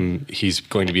about him. He's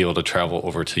going to be able to travel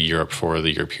over to Europe for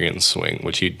the European swing,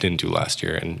 which he didn't do last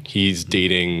year. And he's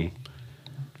dating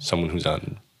someone who's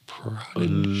on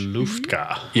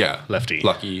Luftka. Yeah. Lefty.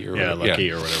 Lucky or whatever.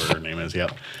 Lucky or whatever her name is.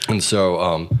 Yep. And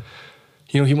so,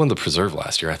 he won the Preserve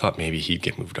last year. I thought maybe he'd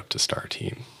get moved up to Star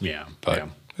team. Yeah. But yeah.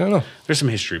 I don't know. There's some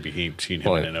history between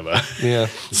him and Innova. Yeah.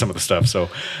 Some of the stuff. So,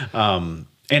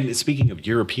 and speaking of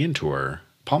European tour,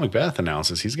 Paul Macbeth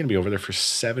announces he's going to be over there for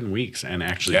 7 weeks and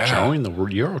actually join the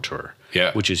Euro Tour.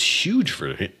 Yeah. Which is huge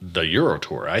for the Euro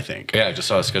Tour, I think. Yeah, I just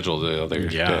saw a schedule the other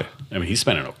day. I mean, he's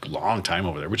spending a long time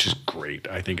over there, which is great.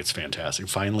 I think it's fantastic.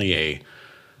 Finally,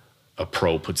 a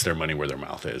pro puts their money where their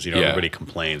mouth is. Everybody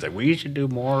complains like we should do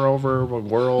more over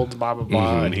worlds, blah blah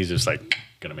blah, and he's just like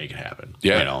gonna make it happen.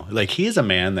 Yeah, like he is a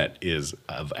man that is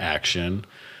of action,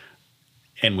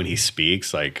 and when he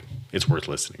speaks, like it's worth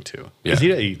listening to. Yeah,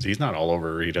 he's not all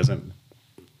over. He doesn't,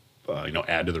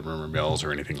 add to the rumor mills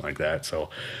or anything like that. So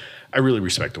I really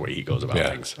respect the way he goes about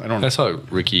things. I saw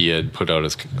Ricky had put out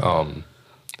his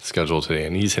schedule today,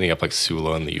 and he's hitting up like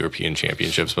Sula in the European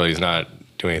Championships, but he's not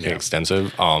doing anything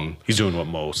extensive. He's doing what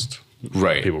most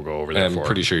people go over there and for. I'm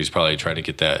pretty sure he's probably trying to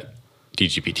get that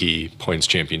DGPT points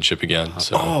championship again.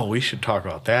 So. We should talk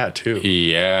about that too.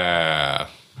 Yeah.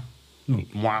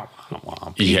 Wow.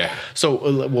 Yeah.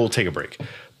 So we'll take a break.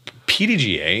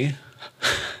 PDGA,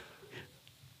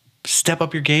 step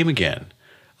up your game again.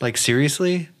 Like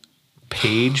seriously,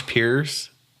 Paige Pierce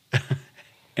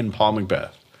and Paul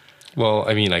Macbeth. Well,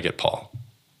 I mean, I get Paul.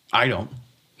 I don't.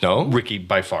 No? Ricky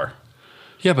by far.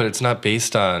 Yeah, but it's not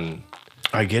based on.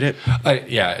 I get it.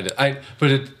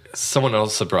 Someone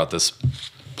else had brought this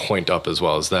point up as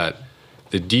well, is that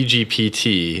the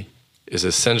DGPT is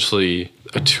essentially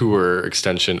a tour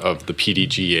extension of the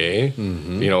PDGA,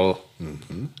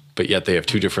 but yet they have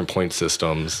two different point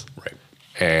systems. Right.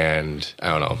 And I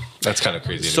don't know. That's kind of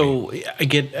crazy to me. I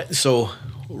get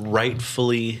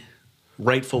rightful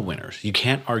winners. You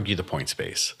can't argue the point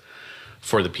space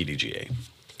for the PDGA.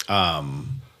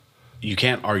 You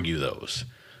can't argue those.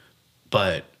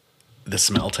 But the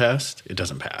smell test, it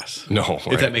doesn't pass. No, If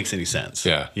right. that makes any sense.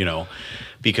 Yeah.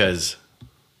 Because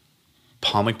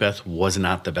Paul Macbeth was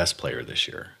not the best player this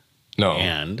year. No.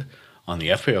 And on the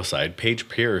FPO side, Paige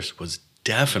Pierce was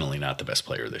definitely not the best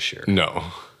player this year. No.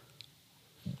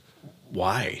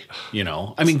 Why?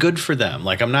 I mean, good for them.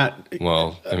 Like, I'm not.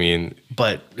 Well, I mean,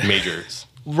 but majors.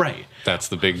 Right. That's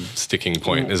the big sticking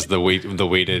point, is the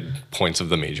weighted points of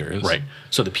the majors. Right.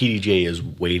 So the PDGA is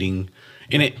waiting,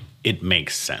 and it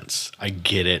makes sense. I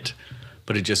get it,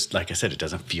 but it just, like I said, it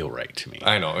doesn't feel right to me.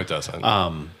 I know it doesn't.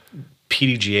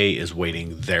 PDGA is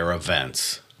weighting their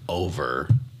events over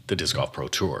the Disc Golf Pro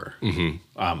Tour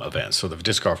events. So the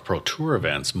Disc Golf Pro Tour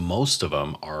events, most of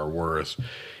them are worth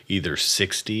either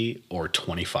 60 or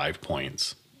 25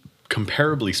 points,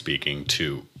 comparably speaking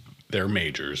to their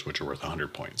majors, which are worth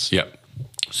 100 points. Yep.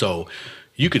 So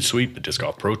you could sweep the Disc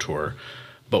Golf Pro Tour,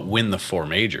 but win the 4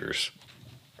 majors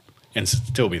and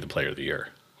still be the player of the year.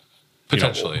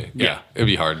 Potentially. Yeah. It'd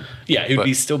be hard. Yeah, it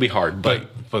would still be hard, but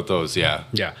those, yeah.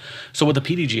 Yeah. So what the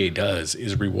PDGA does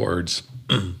is rewards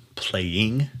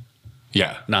playing,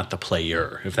 not the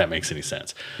player, if that makes any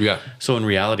sense. Yeah. So in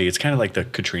reality, it's kind of like the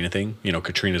Katrina thing.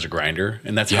 Katrina's a grinder,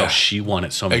 and that's how she won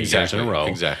it so many years in a row.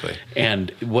 Exactly.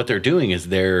 And what they're doing is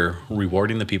they're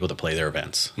rewarding the people that play their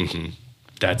events. Mm-hmm.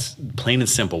 That's plain and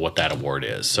simple what that award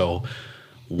is. So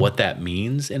what that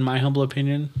means, in my humble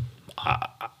opinion,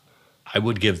 I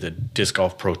would give the Disc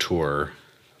Golf Pro Tour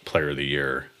Player of the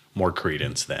Year more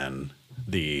credence than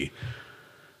the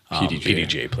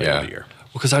PDGA Player of the Year. Well,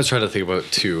 because I was trying to think about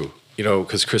it too,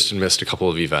 because Kristen missed a couple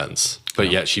of events, but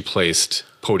yet she placed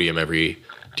podium every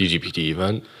DGPT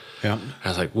event. Yeah. I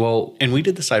was like, well. And we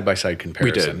did the side-by-side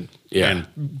comparison. We did, yeah.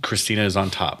 And Christina is on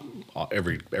top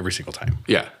every single time.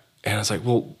 Yeah. And I was like,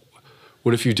 well,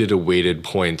 what if you did a weighted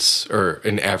points or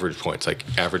an average points, like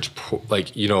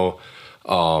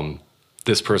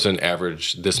this person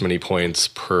averaged this many points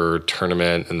per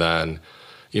tournament, and then,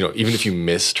 even if you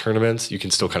miss tournaments, you can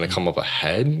still kind of come up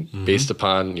ahead based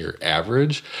upon your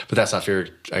average. But that's not fair,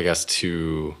 I guess,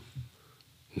 to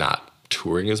not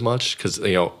touring as much because,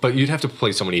 but you'd have to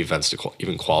play so many events to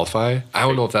even qualify. I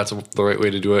don't know if that's the right way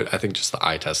to do it. I think just the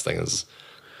eye test thing is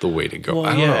the way to go. Well,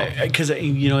 I don't know. Because,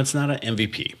 it's not an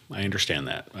MVP. I understand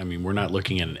that. I mean, we're not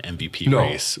looking at an MVP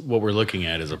race. What we're looking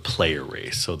at is a player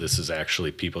race. So this is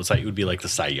actually people. It's like it would be like the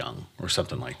Cy Young or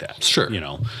something like that. Sure.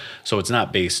 So it's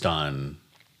not based on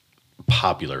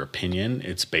popular opinion.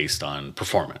 It's based on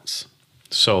performance.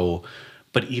 So,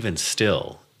 but even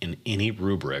still, in any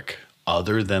rubric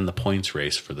other than the points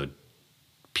race for the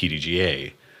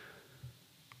PDGA,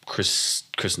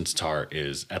 Kristen Tatar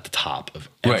is at the top of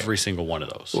every single one of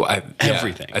those. Well,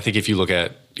 everything. I think if you look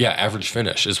at average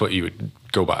finish is what you would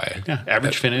go by. Yeah,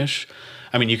 average finish.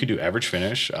 I mean, you could do average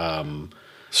finish. You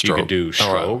Stroke. could do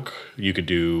stroke. You could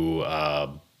do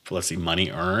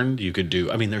money earned. You could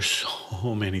do. I mean, there's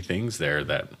so many things there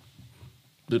that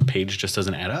the page just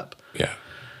doesn't add up. Yeah.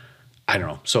 I don't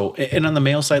know. So, and on the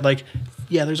male side,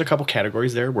 there's a couple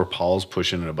categories there where Paul's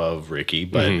pushing it above Ricky,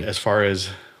 but as far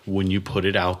as when you put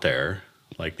it out there,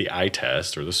 like the eye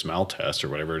test or the smell test or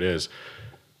whatever it is,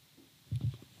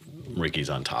 Ricky's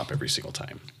on top every single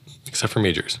time. Except for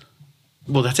majors.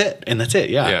 Well, that's it. And that's it.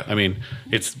 Yeah. Yeah. I mean,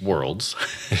 it's worlds,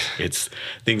 it's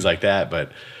things like that.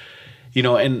 But,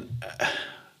 and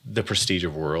the prestige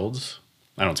of worlds,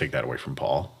 I don't take that away from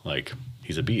Paul. Like,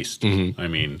 he's a beast. I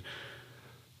mean,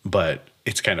 but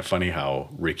it's kind of funny how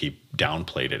Ricky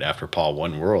downplayed it after Paul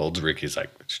won Worlds. Ricky's like,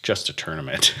 it's just a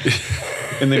tournament.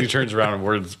 And then he turns around and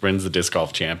wins the Disc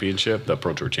Golf Championship, the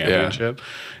Pro Tour Championship.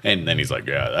 Yeah. And then he's like,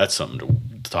 yeah, that's something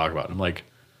to talk about. And I'm like,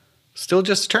 still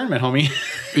just a tournament, homie.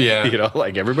 Yeah.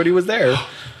 Everybody was there.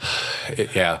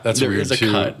 That's there weird is a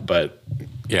too. cut, but.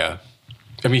 Yeah.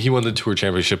 I mean, he won the Tour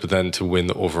Championship, but then to win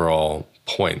the overall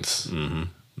points.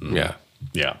 Yeah.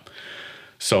 Yeah.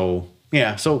 So...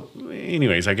 Yeah. So,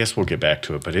 anyways, I guess we'll get back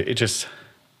to it, but it just,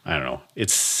 I don't know. It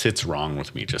sits wrong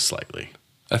with me just slightly.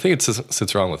 I think it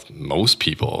sits wrong with most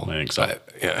people. I think so.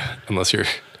 Unless you're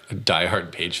a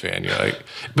diehard Page fan, you're like.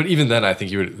 But even then, I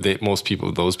think those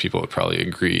people would probably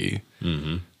agree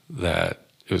that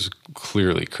it was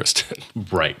clearly Kristen.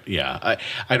 Right. Yeah.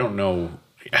 I don't know.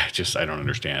 I don't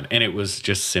understand. And it was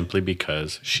just simply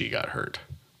because she got hurt.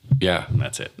 Yeah. And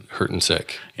that's it. Hurt and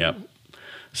sick. Yep.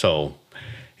 So.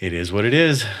 It is what it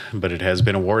is, but it has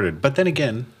been awarded. But then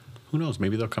again, who knows?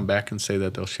 Maybe they'll come back and say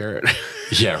that they'll share it.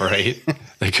 Yeah, right?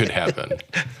 That could happen.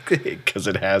 Because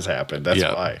it has happened. That's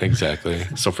why. Exactly.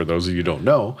 So for those of you who don't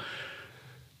know,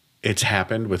 it's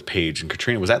happened with Paige and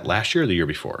Katrina. Was that last year or the year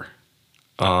before?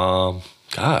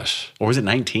 Gosh. Or was it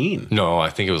 19? No, I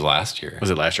think it was last year.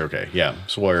 Was it last year? Okay, yeah.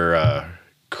 So where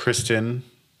Katrina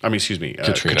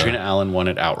Allen won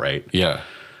it outright. Yeah.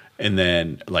 And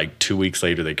then, 2 weeks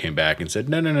later, they came back and said,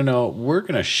 no, we're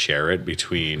going to share it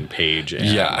between Paige and...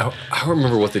 Yeah, I don't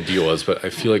remember what the deal was, but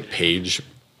I feel like Paige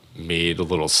made a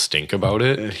little stink about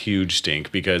it. A huge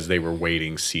stink because they were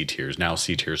waiting C tiers. Now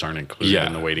C tiers aren't included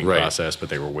in the waiting process, but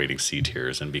they were waiting C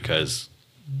tiers. And because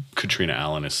Katrina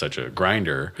Allen is such a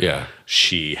grinder,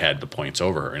 she had the points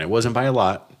over her. And it wasn't by a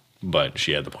lot, but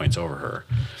she had the points over her.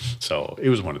 So it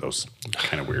was one of those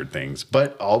kind of weird things.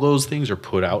 But all those things are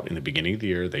put out in the beginning of the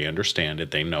year. They understand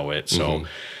it. They know it. So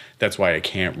that's why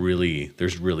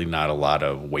there's really not a lot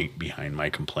of weight behind my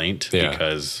complaint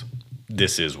because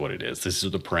this is what it is. This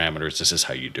is the parameters. This is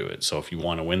how you do it. So if you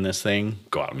want to win this thing,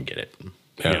 go out and get it.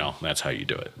 Yeah. That's how you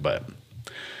do it. But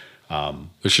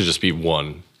there should just be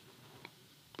one.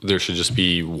 There should just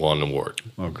be one award.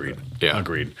 Agreed. Yeah.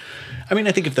 Agreed. I mean,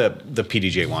 I think if the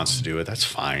PDGA wants to do it, that's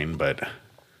fine. But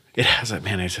it has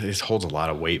it holds a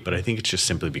lot of weight. But I think it's just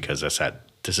simply because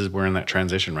we're in that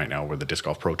transition right now where the Disc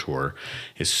Golf Pro Tour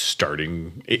is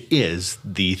starting. It is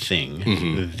the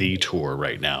thing, the tour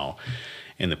right now.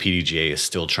 And the PDGA is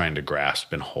still trying to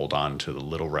grasp and hold on to the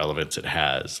little relevance it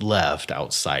has left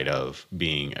outside of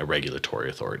being a regulatory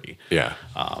authority. Yeah.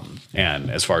 And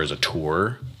as far as a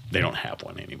tour, they don't have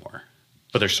one anymore.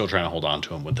 But they're still trying to hold on to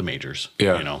them with the majors.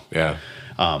 Yeah. Yeah.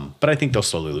 But I think they'll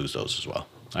slowly lose those as well.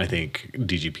 I think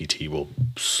DGPT will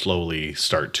slowly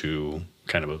start to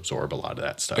kind of absorb a lot of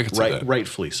that stuff. I could see that.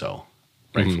 Rightfully so.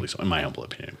 Rightfully so, in my humble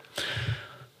opinion.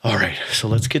 All right, so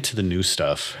let's get to the new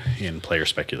stuff in player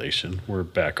speculation. We're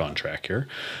back on track here.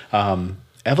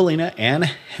 Evelina and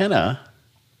Henna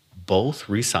both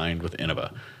re-signed with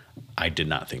Innova. I did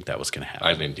not think that was going to happen.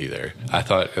 I didn't either. I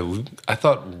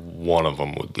thought one of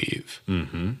them would leave.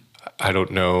 Mm-hmm. I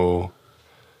don't know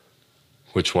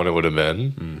which one it would have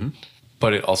been,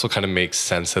 but it also kind of makes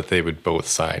sense that they would both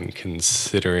sign,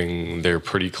 considering they're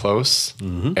pretty close,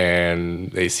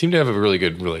 and they seem to have a really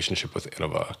good relationship with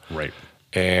Innova. Right.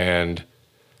 And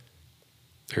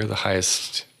they're the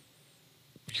highest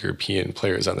European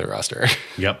players on their roster.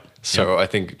 Yep. So I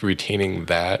think retaining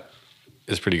that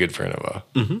is pretty good for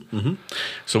Innova.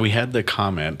 So we had the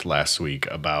comment last week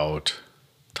about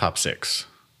top 6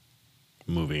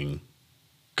 moving.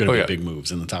 Going to be big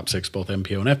moves in the top 6, both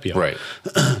MPO and FPO. Right.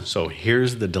 So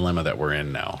here's the dilemma that we're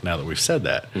in now. Now that we've said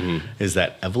that, is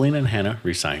that Evelyn and Hannah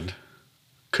re-signed.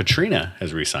 Katrina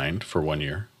has re-signed for 1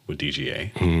 year with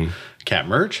DGA. Cat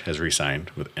Merch has re-signed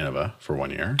with Innova for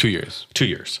 1 year. 2 years. 2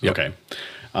 years. Yep. Okay.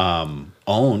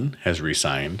 Own has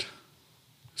re-signed.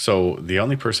 So the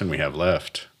only person we have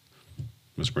left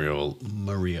was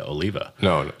Maria Oliva.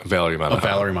 No, Valerie Mondahano.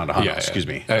 Valerie Mondahano, excuse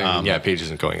me. Paige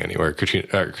isn't going anywhere.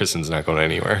 Kristen's not going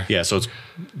anywhere. Yeah, so it's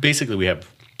basically we have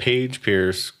Paige,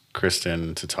 Pierce,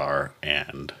 Kristen, Tatar,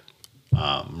 and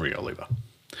Maria Oliva.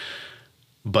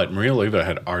 But Maria Oliva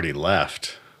had already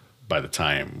left by the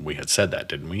time we had said that,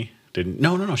 didn't we?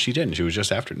 No, she didn't. She was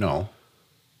just after. No.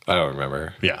 I don't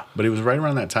remember. Yeah, but it was right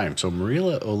around that time. So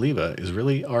Maria Oliva is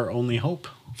really our only hope.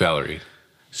 Valerie.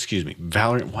 Excuse me.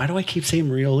 Valerie. Why do I keep saying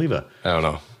Maria Oliva? I don't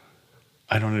know.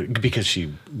 I don't know. Because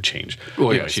she changed. Well,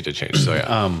 Anyways, yeah, she did change. So,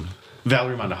 yeah.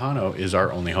 Valerie Mondahano is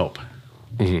our only hope.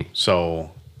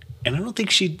 So, and I don't think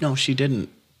she didn't.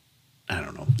 I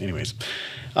don't know. Anyways.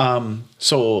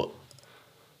 So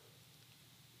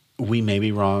we may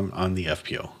be wrong on the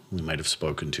FPO. We might have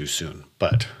spoken too soon,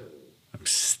 but I'm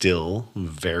still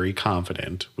very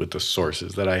confident with the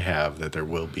sources that I have that there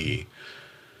will be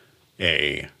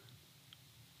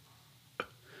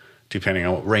depending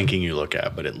on what ranking you look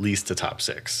at, but at least a top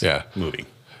 6 moving.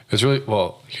 It's really,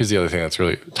 here's the other thing that's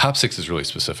really, top 6 is really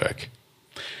specific.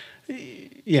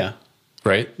 Yeah.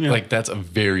 Right? Yeah. Like that's a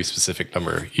very specific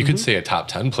number. You could say a top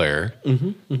 10 player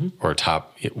or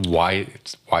top, why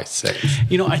 6?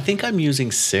 I think I'm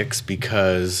using 6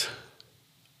 because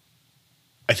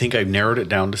I think I narrowed it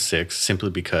down to 6 simply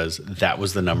because that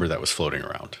was the number that was floating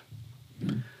around.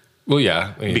 Well,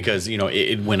 yeah. I mean, because,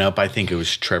 it went up. I think it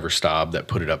was Trevor Staub that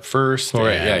put it up first.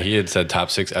 Right. Yeah. He had said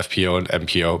top 6 FPO and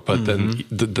MPO, but then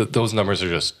those numbers are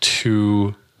just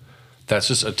that's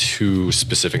just a too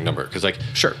specific number. Because,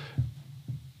 sure.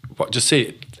 Just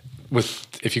say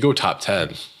if you go top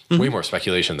 10, way more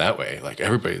speculation that way. Like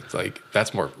everybody's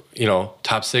that's more,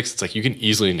 top 6. It's you can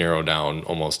easily narrow down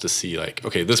almost to see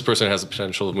okay, this person has the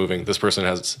potential of moving. This person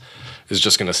is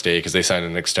just going to stay because they signed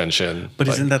an extension. But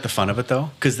isn't that the fun of it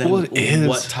though? Because then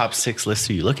what top 6 lists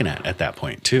are you looking at that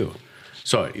point too?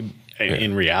 So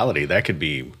in reality, that could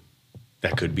be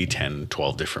 10,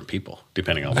 12 different people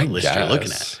depending on what list you're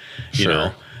looking at.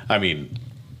 Sure. I mean,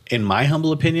 in my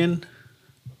humble opinion,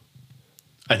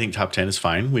 I think top 10 is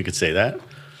fine. We could say that.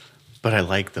 But I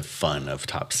like the fun of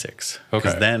top 6.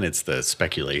 Because then it's the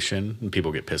speculation and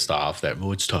people get pissed off that,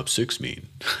 what's top 6 mean?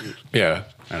 Yeah.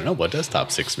 I don't know. What does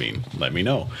top 6 mean? Let me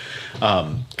know.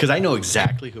 Because I know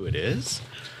exactly who it is.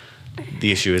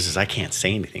 The issue is I can't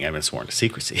say anything. I've been sworn to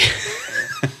secrecy.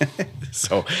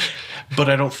 But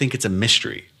I don't think it's a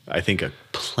mystery. I think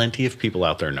plenty of people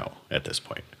out there know at this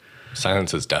point.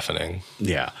 Silence is deafening.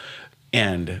 Yeah.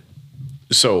 And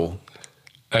so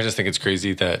I just think it's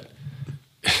crazy that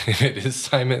if it is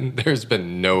Simon, there's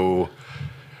been no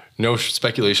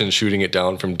speculation shooting it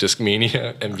down from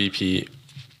Discmania, MVP,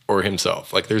 or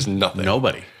himself. There's nothing.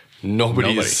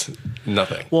 Nobody's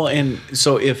nothing. Well, and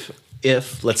so if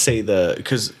let's say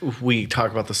because we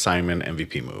talk about the Simon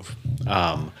MVP move,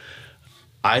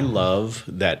 I love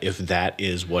that if that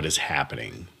is what is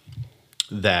happening,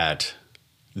 that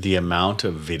the amount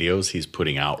of videos he's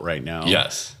putting out right now.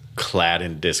 Yes. Clad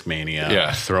in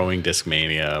Discmania, throwing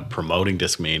Discmania, promoting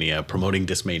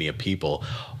Discmania people.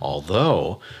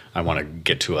 Although I want to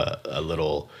get to a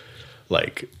little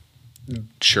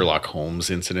Sherlock Holmes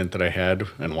incident that I had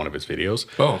in one of his videos.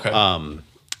 Oh, okay.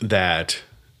 That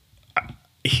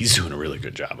he's doing a really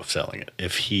good job of selling it.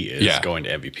 If he is going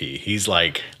to MVP, he's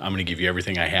I'm going to give you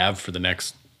everything I have for the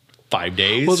next 5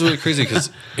 days. Well, it's really crazy because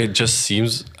it just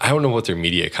seems, I don't know what their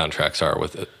media contracts are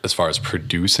with it, as far as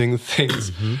producing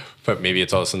things, but maybe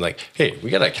it's all of a sudden like, hey, we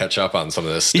got to catch up on some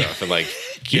of this stuff and like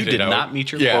you get it did out. not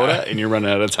meet your quota and you're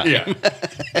running out of time. Yeah.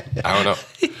 I don't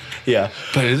know. Yeah.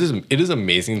 But it is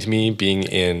amazing to me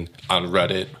being on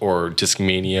Reddit or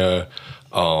Discmania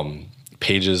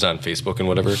pages on Facebook and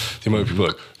whatever. The amount of people are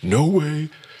like, no way,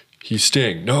 he's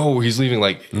staying. No, he's leaving.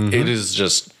 Like it is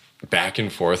just back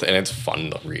and forth, and it's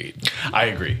fun to read. I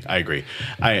agree.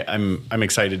 I'm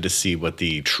excited to see what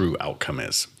the true outcome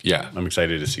is. Yeah. I'm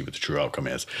excited to see what the true outcome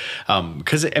is.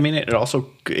 Because I mean, it also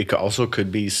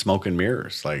could be smoke and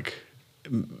mirrors. Like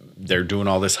they're doing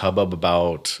all this hubbub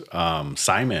about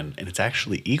Simon, and it's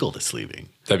actually Eagle that's leaving.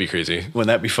 That'd be crazy. Wouldn't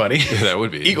that be funny? That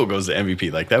would be. Eagle goes to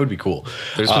MVP. Like that would be cool.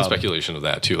 There's been speculation of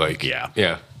that too. Like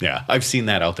yeah. I've seen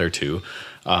that out there too.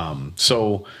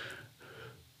 So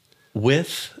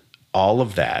with all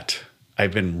of that,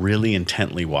 I've been really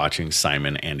intently watching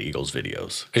Simon and Eagle's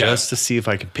videos just to see if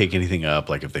I could pick anything up,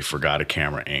 like if they forgot a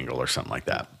camera angle or something like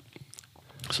that.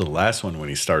 So the last one, when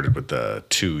he started with the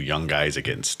 2 young guys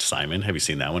against Simon, have you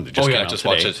seen that one? It just came out just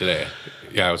today. watched it today.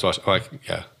 Yeah, I was watching.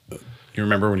 Yeah. You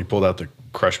remember when he pulled out the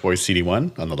Crush Boys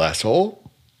CD1 on the last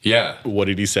hole? Yeah. What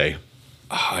did he say?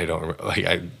 Oh, I don't remember.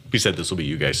 Like He said, "This will be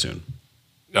you guys soon."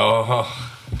 Oh.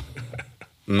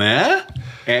 Nah?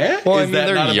 Well, Is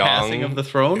that not a passing of the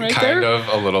throne right kind there? of,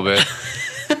 a little bit.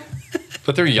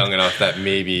 But they're young enough that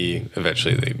maybe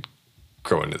eventually they'd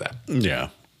grow into that. Yeah.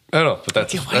 I don't know, but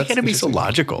that's... Why you gotta be so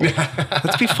logical?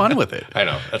 Let's be fun with it. I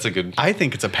know. That's a good... I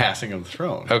think it's a passing of the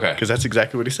throne. Okay. Because that's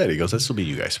exactly what he said. He goes, "This will be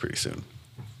you guys pretty soon."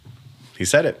 He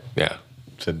said it. Yeah.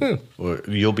 Said, well,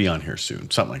 "You'll be on here soon."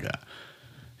 Something like that.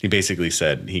 He basically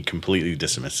said, he completely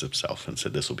dismissed himself and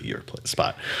said, "This will be your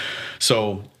spot."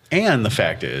 So, and the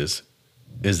fact is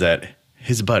that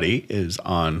his buddy is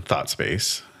on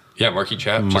ThoughtSpace. Yeah, Marky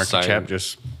Chap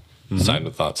just signed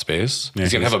with ThoughtSpace. Yeah,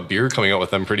 he's going to have a beer coming out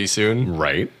with them pretty soon.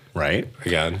 Right.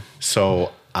 Again.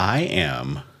 So I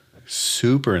am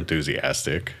super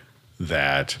enthusiastic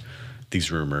that these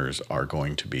rumors are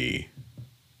going to be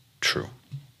true.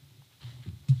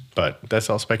 But that's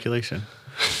all speculation.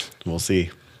 We'll see.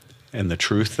 And the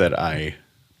truth that I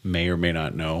may or may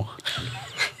not know.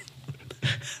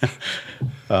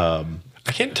 I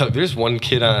can't tell. There's one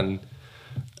kid on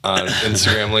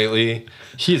Instagram lately.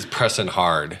 He is pressing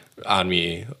hard on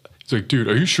me. He's like, "Dude,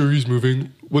 are you sure he's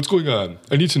moving? What's going on?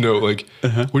 I need to know. Like,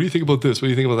 what do you think about this? What do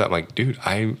you think about that?" I'm like, "Dude,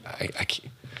 I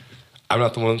can't. I'm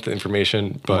not the one with the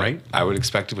information, but Right. I would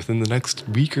expect within the next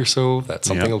week or so that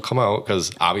something will come out,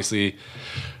 because obviously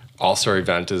All-Star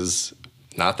event is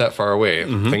not that far away.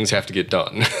 Things have to get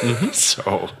done."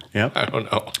 So Yep. I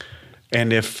don't know.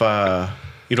 And if, you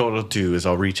know what I'll do is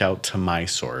I'll reach out to my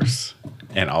source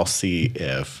and I'll see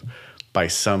if by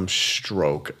some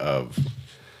stroke of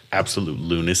absolute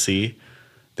lunacy,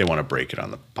 they want to break it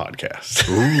on the podcast.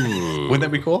 Ooh. Wouldn't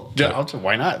that be cool? Yeah.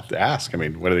 Why not ask? I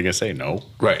mean, what are they going to say? No.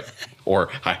 Right. Or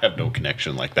I have no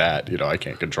connection like that. You know, I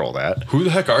can't control that. Who the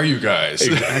heck are you guys?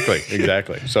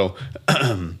 Exactly. So,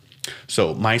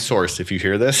 so my source, if you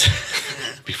hear this,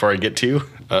 before I get to you,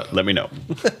 let me know.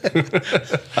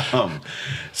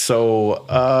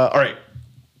 All right.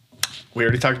 We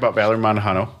already talked about Valerie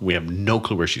Montejano. We have no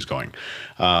clue where she's going.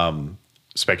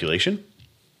 Speculation?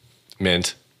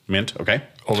 Mint. Okay.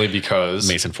 Only because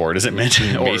Mason Ford, is it Mint?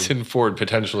 Mason Ford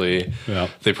potentially. Yeah.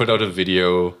 They put out a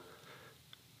video, I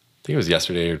think it was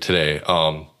yesterday or today.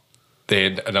 They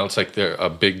had announced like a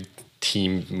big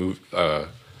team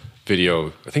video.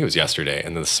 I think it was yesterday,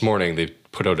 and then this morning they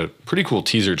put out a pretty cool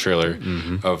teaser trailer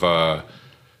of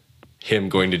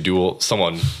him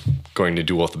someone going to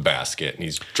duel with the basket, and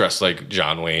he's dressed like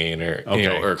John Wayne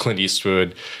or Clint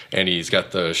Eastwood, and he's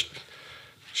got the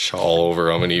shawl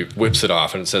over him, and he whips it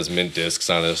off, and it says Mint Discs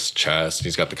on his chest, and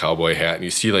he's got the cowboy hat, and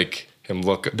you see like him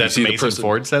look. That's Mason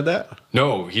Ford said that?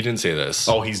 No, he didn't say this.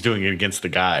 Oh, he's doing it against the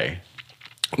guy.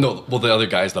 No, well, the other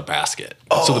guy's the basket.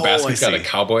 Oh, so the basket's I got see. a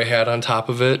cowboy hat on top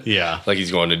of it. Yeah. Like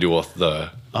he's going to duel with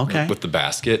the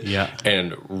basket. Yeah.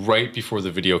 And right before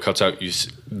the video cuts out,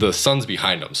 the sun's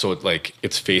behind him. So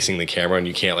it's facing the camera, and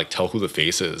you can't like tell who the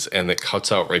face is. And it cuts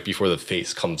out right before the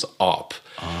face comes up.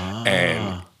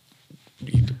 And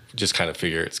you just kind of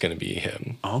figure it's going to be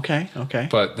him. Okay.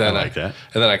 But then I like that.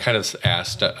 And then I kind of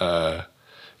asked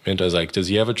Mint, I was like, does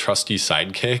he have a trusty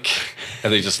sidekick?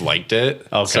 And they just liked it.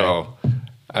 Okay. So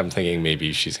I'm thinking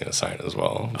maybe she's going to sign as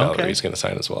well. Valerie's going to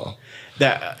sign as well.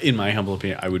 That, in my humble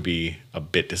opinion, I would be a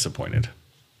bit disappointed.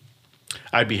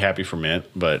 I'd be happy for Mint,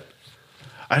 but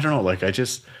I don't know. Like,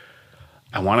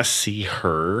 I want to see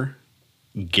her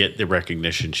get the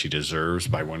recognition she deserves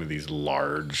by one of these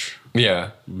large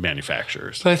Yeah.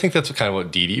 manufacturers. But I think that's kind of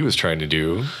what Dee Dee was trying to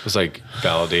do, was like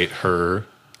validate her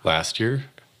last year.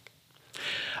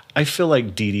 I feel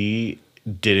like Dee Dee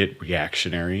did it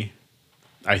reactionary.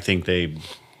 I think they,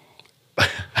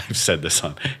 I've said this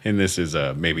on, and this is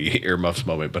a maybe earmuffs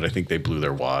moment, but I think they blew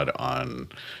their wad on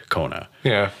Kona.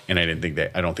 Yeah. And I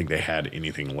don't think they had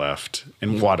anything left.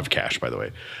 And wad of cash, by the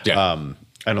way. Yeah.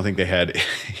 I don't think they had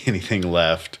anything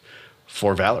left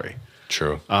for Valerie.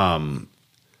 True. And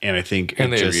I think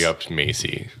and they re-upped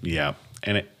Macy. Yeah.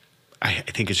 And I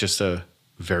think it's just a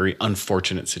very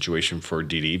unfortunate situation for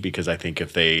Dee Dee, because I think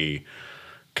if they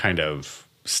kind of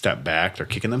step back, they're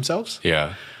kicking themselves.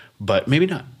 Yeah. But maybe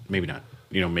not. Maybe not.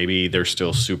 Maybe they're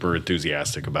still super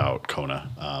enthusiastic about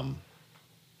Kona.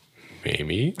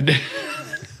 Maybe.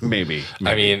 Maybe.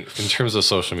 I mean, in terms of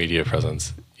social media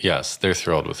presence, yes, they're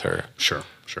thrilled with her. Sure.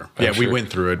 I'm Yeah, we sure. went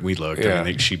through it. We looked. Yeah. I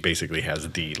think she basically has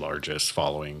the largest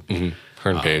following.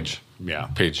 Her and Paige. Yeah.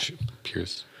 Paige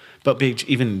Pierce. But Paige,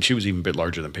 she was even a bit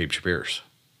larger than Paige Pierce.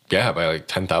 Yeah, by like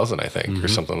 10,000, I think, or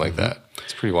something like that.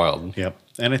 It's pretty wild. Yep.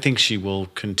 And I think she will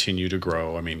continue to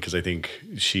grow. I mean, because I think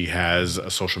she has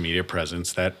a social media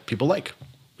presence that people like,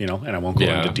 and I won't go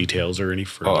Yeah. into details or any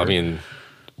further. Oh, I mean,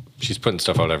 she's putting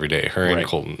stuff out every day. Her and Right.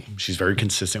 Colton. She's very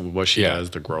consistent with what she Yeah.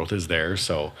 does. The growth is there.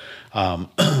 So,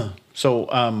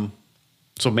 so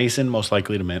Mason most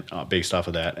likely to mint based off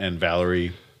of that, and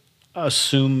Valerie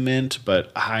assume mint,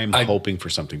 but I'm hoping for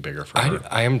something bigger for her.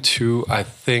 I am too. I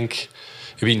think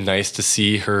it'd be nice to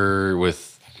see her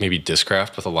with maybe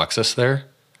Discraft with Alexis there.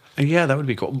 And yeah, that would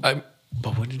be cool.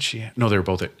 But when did she? No, they were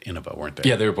both at Innova, weren't they?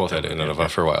 Yeah, they were both at Innova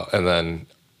for a while. And then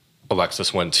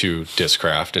Alexis went to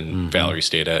Discraft and Valerie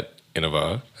stayed at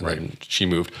Innova. And then she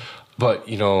moved. But,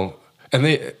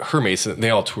 and her Mason, they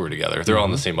all tour together. They're all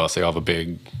on the same bus. They all have a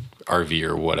big RV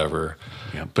or whatever.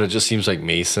 Yep. But it just seems like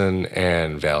Mason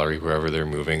and Valerie, wherever they're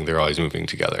moving, they're always moving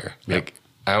together. Yep. Like,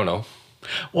 I don't know.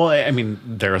 Well, I mean,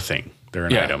 they're a thing. They're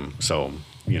an Yeah. item. So,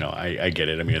 I get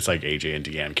it. I mean, it's like AJ and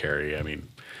Deanne Carey. I mean,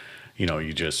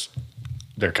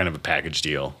 they're kind of a package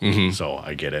deal. So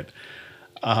I get it.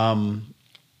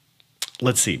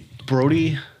 Let's see.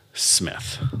 Brody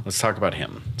Smith. Let's talk about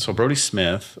him. So Brody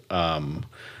Smith,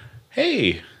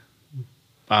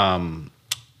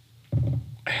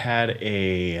 had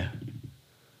a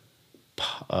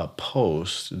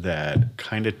post that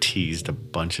kind of teased a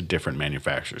bunch of different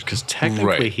manufacturers, because technically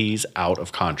Right. he's out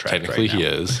of contract. Technically, right now. he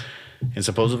is. And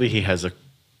supposedly he has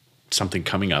something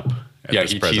coming up. At Yeah,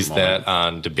 this he present teased moment. that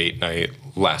on debate night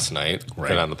last night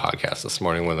Right. and on the podcast this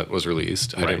morning when it was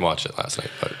released. I Right. didn't watch it last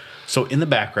night, but So in the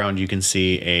background, you can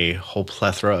see a whole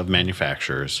plethora of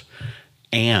manufacturers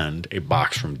and a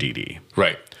box from DD.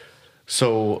 right.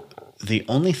 So the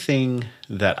only thing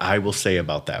that I will say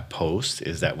about that post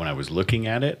is that when I was looking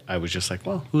at it, I was just like,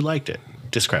 well, who liked it?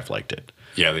 Discraft liked it.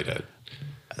 Yeah, they did.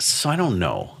 So I don't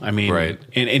know. I mean, Right.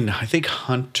 And I think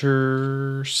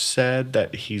Hunter said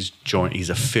that he's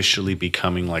officially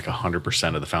becoming like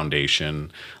 100% of the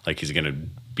foundation. Like he's going to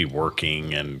be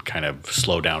working and kind of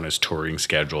slow down his touring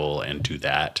schedule and do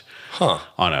that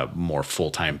on a more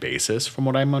full-time basis, from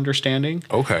what I'm understanding.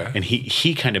 Okay. And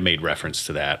he kind of made reference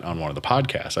to that on one of the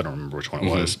podcasts. I don't remember which one it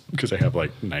was, because I have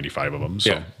like 95 of them.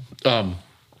 So, Yeah.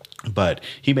 But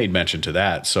he made mention to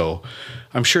that. So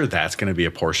I'm sure that's going to be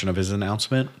a portion of his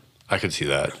announcement. I could see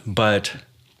that. But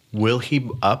will he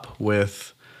up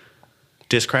with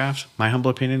Discraft? My humble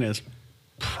opinion is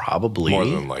probably. More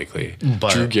than likely.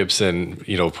 But- Drew Gibson,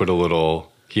 put a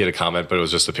little, he had a comment, but it was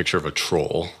just a picture of a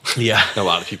troll. Yeah. A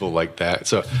lot of people like that.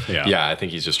 So, Yeah. yeah, I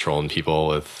think he's just trolling people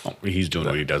with. He's doing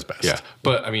what he does best. Yeah.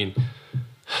 But, I mean,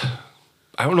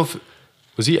 I don't know if,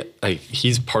 was he,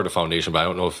 he's part of Foundation, but I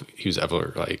don't know if he was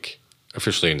ever,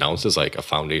 officially announced as, a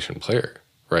Foundation player,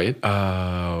 right?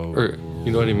 Or,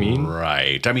 you know what I mean?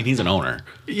 Right. I mean, he's an owner.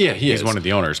 Yeah, He's one of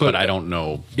the owners, but I don't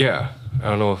know. Yeah. I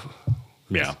don't know if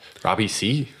Yeah. Robbie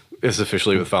C. is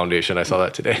officially with Foundation. I saw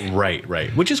that today. Right.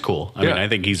 Which is cool. I mean, Yeah. I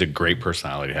think he's a great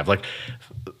personality to have. Like,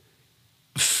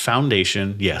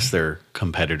 Foundation, yes, they're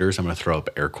competitors. I'm going to throw up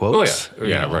air quotes. Oh,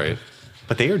 yeah. Yeah, right.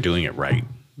 But they are doing it right.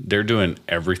 They're doing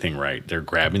everything right. They're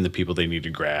grabbing the people they need to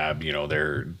grab.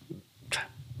 And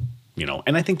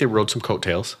I think they rode some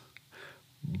coattails,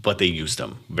 but they used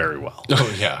them very well.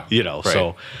 Oh, yeah. Right.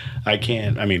 So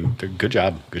good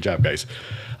job. Good job, guys.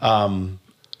 So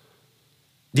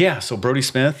Brody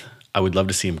Smith, I would love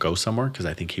to see him go somewhere, because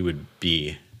I think he would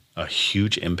be a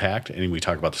huge impact. And we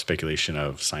talk about the speculation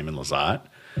of Simon Lizotte.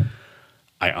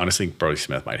 I honestly think Brody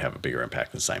Smith might have a bigger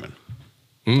impact than Simon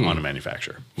on a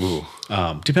manufacturer. Ooh.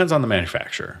 Depends on the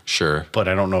manufacturer. Sure. But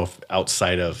I don't know if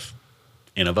outside of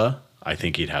Innova, I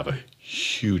think he'd have a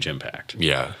huge impact.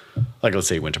 Yeah. Like, let's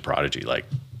say he went to Prodigy. Like,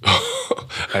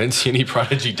 I didn't see any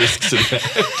Prodigy discs in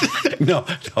that. no.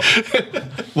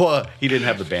 Well, he didn't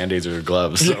have the Band-Aids or the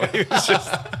gloves. So it was just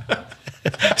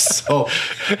so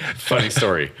funny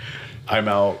story. I'm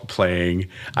out playing.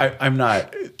 I'm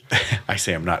not. I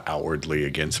say I'm not outwardly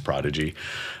against Prodigy,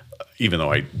 even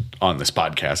though on this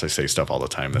podcast I say stuff all the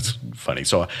time that's funny.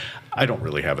 So I don't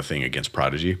really have a thing against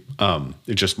Prodigy.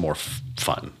 It's just more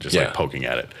fun, just like poking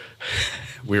at it.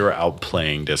 We were out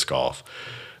playing disc golf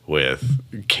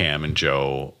with Cam and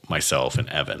Joe, myself, and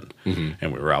Evan,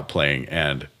 and we were out playing,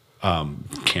 and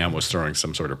Cam was throwing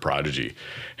some sort of Prodigy,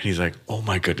 and he's like, "Oh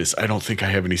my goodness, I don't think I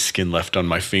have any skin left on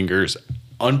my fingers."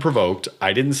 Unprovoked,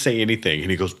 I didn't say anything,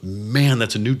 and he goes, "Man,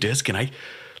 that's a new disc," and I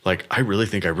really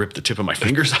think I ripped the tip of my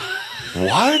fingers.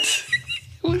 What?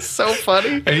 It was so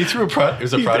funny. And he threw It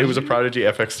was a Prodigy? It was a Prodigy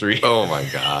FX3. Oh my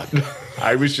God.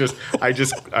 I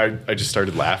just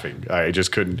started laughing. I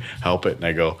just couldn't help it, and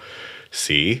I go,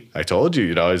 "See, I told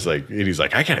you." I was like, and he's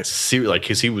like, "I gotta see," like,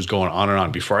 because he was going on and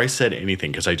on before I said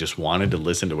anything, because I just wanted to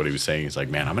listen to what he was saying. He's like,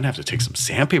 "Man, I'm gonna have to take some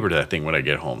sandpaper to that thing when I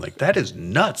get home. Like, that is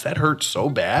nuts. That hurts so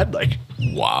bad." Like,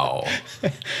 wow.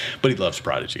 But he loves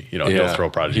Prodigy. He'll throw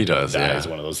Prodigy. He does. That is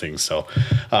one of those things. So,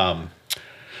 all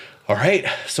right.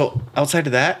 So outside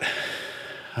of that,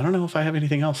 I don't know if I have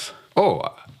anything else. Oh,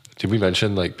 did we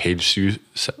mention like Paige Sue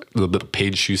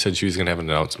said she was gonna have an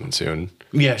announcement soon?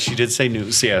 Yeah, she did say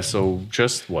news. Yeah, so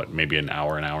just maybe an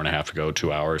hour and a half ago,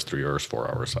 2 hours, 3 hours, 4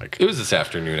 hours. Like, it was this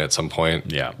afternoon at some point.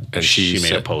 Yeah, and she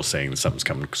made a post saying that something's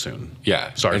coming soon.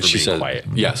 Yeah, sorry for being quiet.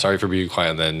 Yeah, sorry for being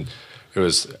quiet. And then it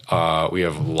was we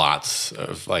have lots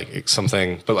of like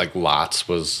something, but like lots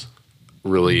was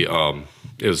really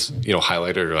it was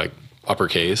highlighted or like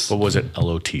uppercase. What was it?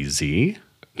 LOTZ?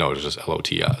 No, it was just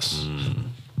LOTS.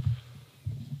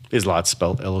 Is lots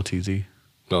spelled LOTZ?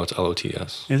 No, it's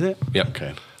LOTS. Is it? Yep.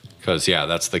 Okay. Because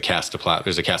that's the Castaplas.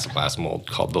 There's a Castaplas mold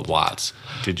called the Lots.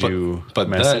 Did you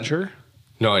message her?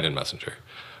 No, I didn't message her.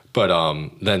 But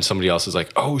then somebody else is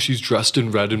like, "Oh, she's dressed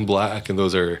in red and black," and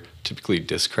those are typically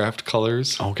Discraft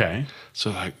colors. Okay.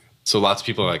 So lots of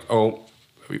people are like, "Oh,"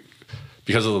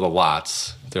 because of the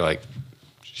Lots, they're like,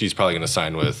 "She's probably going to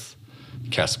sign with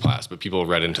Castaplas." But people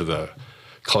read into the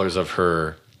colors of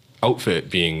her outfit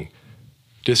being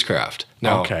Discraft.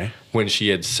 Now, when she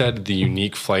had said the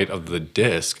unique flight of the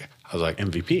disc, I was like,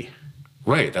 MVP.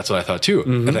 Right, that's what I thought too.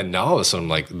 And then now all of a sudden, I'm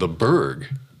like, the Berg.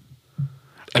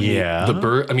 The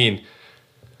Berg. I mean,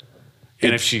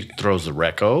 and if she throws the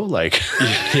Recco, like,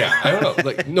 yeah, I don't know,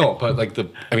 like, no, but like the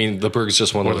Berg is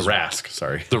just one of those. Or the Rask,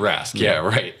 sorry. The Rask, yeah,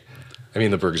 right. I mean,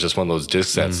 the Berg is just one of those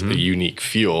discs that's a unique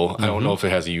feel. I don't know if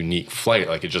it has a unique flight,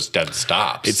 like it just dead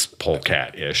stops. It's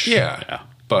polecat-ish. Yeah.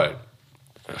 But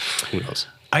who knows?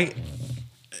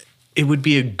 It would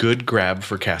be a good grab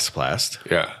for Castaplas.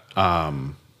 Yeah. I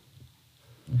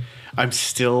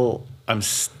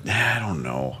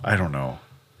don't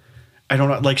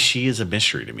know. Like, she is a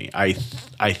mystery to me. I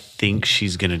think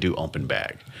she's going to do open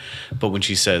bag. But when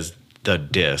she says the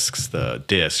discs,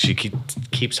 she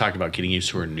keeps talking about getting used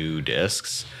to her new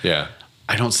discs. Yeah.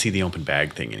 I don't see the open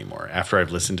bag thing anymore. After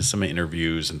I've listened to some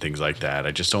interviews and things like that,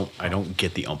 I don't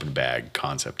get the open bag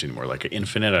concept anymore. Like, an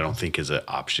Infinite, I don't think is an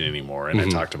option anymore. And I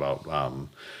talked about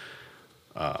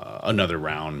another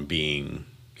round being,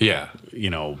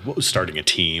 starting a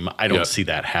team. I don't see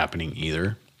that happening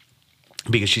either,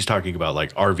 because she's talking about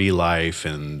like RV life,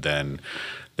 and then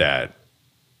that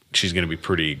she's going to be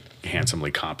pretty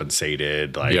handsomely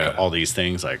compensated, like all these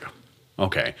things. Like,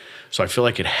 okay, so I feel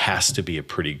like it has to be a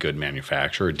pretty good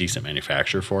manufacturer, a decent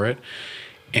manufacturer for it,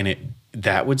 and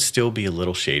that would still be a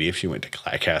little shady if she went to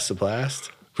Castaplas,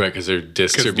 right? Because their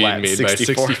discs are being made by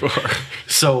 64.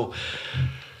 So,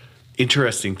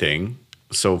 interesting thing.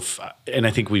 So, and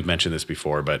I think we've mentioned this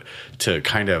before, but to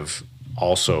kind of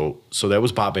also, so that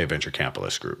was bought by a venture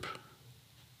capitalist group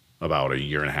about 1.5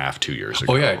 years, 2 years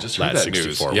ago. Oh yeah, I just heard that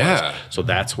news. Yeah. So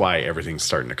that's why everything's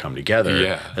starting to come together.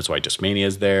 Yeah. That's why Discmania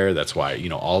is there. That's why,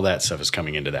 all that stuff is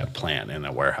coming into that plant and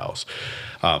that warehouse.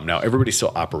 Now everybody's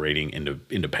still operating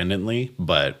independently,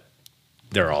 but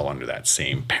they're all under that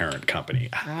same parent company.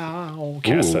 Ow.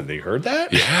 Cass, have they heard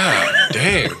that? Yeah.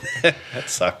 Dang. That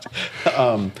sucked.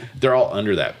 They're all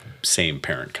under that same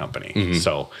parent company.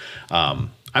 So,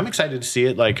 I'm excited to see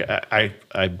it. Like,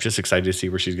 I'm just excited to see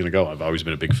where she's going to go. I've always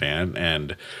been a big fan,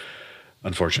 and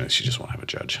unfortunately, she just won't have a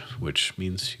judge, which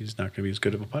means she's not going to be as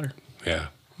good of a putter. Yeah.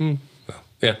 Well,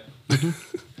 yeah. It's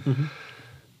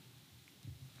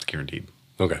guaranteed.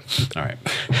 Okay. All right.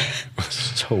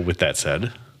 So, with that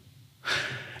said,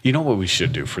 you know what we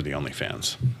should do for the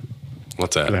OnlyFans?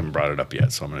 What's that? I haven't brought it up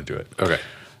yet, so I'm going to do it. Okay.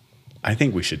 I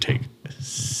think we should take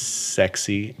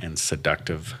sexy and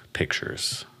seductive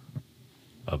pictures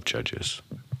of judges.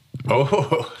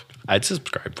 Oh, I'd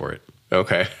subscribe for it.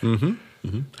 okay. You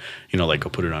know, like go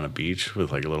put it on a beach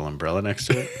with like a little umbrella next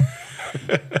to it.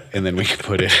 And then we could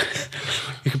put it,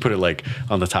 you could put it like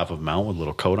on the top of a mountain with a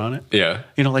little coat on it. Yeah.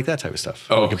 You know, like that type of stuff.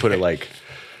 Oh, we could put it okay. like,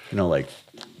 you know, like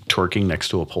twerking next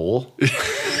to a pole.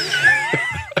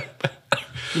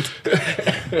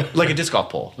 Like a disc golf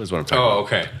pole is what I'm talking Oh,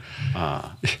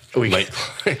 about. okay. We,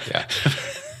 Yeah.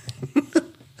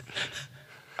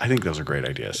 I think those are great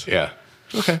ideas. Yeah.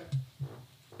 Okay.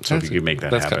 So if you could make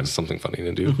that That's happen kind of something funny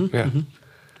to do. Yeah.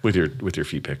 with your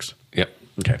feet picks. Yep.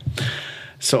 Okay.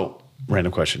 So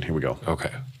random question. Here we go.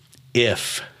 Okay.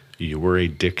 If you were a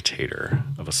dictator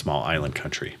of a small island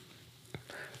country,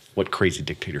 what crazy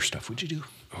dictator stuff would you do?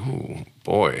 Oh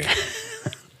boy.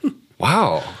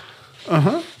 Wow.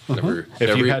 Never.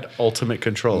 If you had ultimate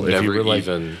control, if you never were like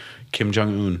even. Kim Jong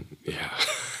Un, Yeah.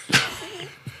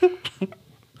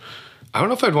 I don't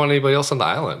know if I'd want anybody else on the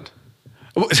island.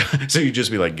 so you'd just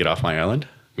be like, "Get off my island."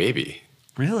 Maybe.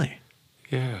 Really?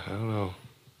 Yeah. I don't know.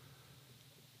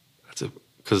 That's it.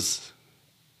 Because.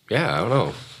 Yeah. I don't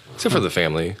know. Except for the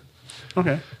family.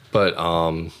 Okay. But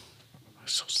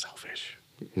So selfish.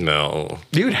 no.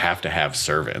 You would have to have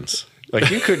servants. Like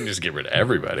you couldn't just get rid of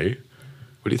everybody.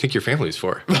 What do you think your family's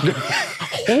for?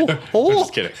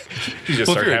 Just kidding. You just Well, if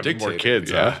start you're a having more dictator,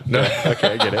 kids. yeah. Huh? No.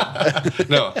 Okay, I get it.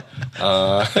 No.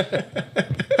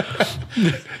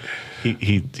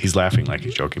 He's laughing like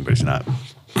he's joking, but he's not.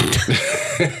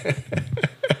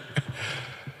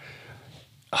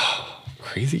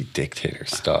 Crazy dictator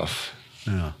stuff.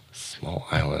 Yeah. Small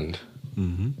island.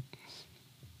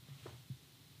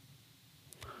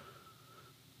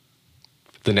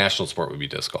 The national sport would be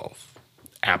disc golf.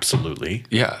 Absolutely.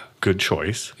 Yeah. Good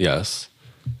choice. Yes.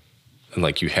 And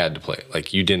like you had to play it.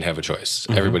 Like you didn't have a choice.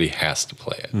 Everybody has to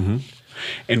play it.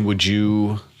 And would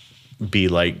you be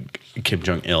like Kim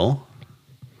Jong Il,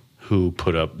 who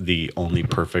put up the only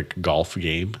perfect golf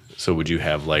game? So would you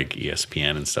have like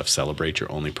ESPN and stuff celebrate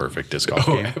your only perfect disc golf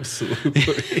game?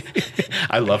 Absolutely.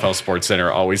 I love how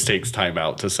SportsCenter always takes time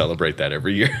out to celebrate that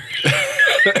every year.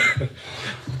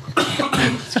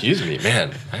 Excuse me,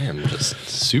 man. I am just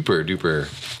super duper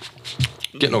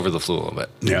getting over the flu a little bit.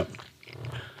 Yeah.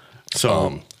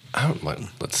 So I don't mind.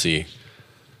 Let's see.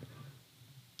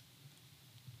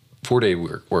 4-day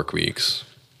work weeks.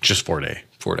 just 4-day.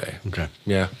 4-day. Okay.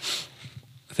 Yeah.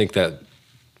 I think that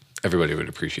everybody would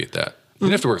appreciate that.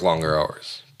 You'd have to work longer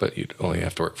hours, but you'd only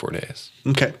have to work 4 days.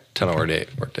 Okay. 10-hour day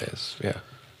work days. Yeah.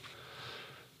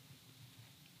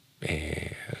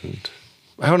 And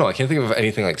I don't know. I can't think of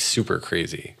anything like super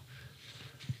crazy.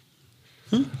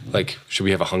 Like, should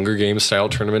we have a Hunger Games style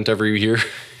tournament every year?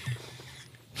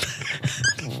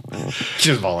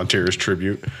 Just volunteers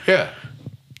tribute. Yeah.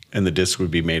 And the disc would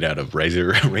be made out of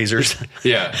razors.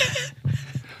 Yeah.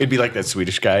 It'd be like that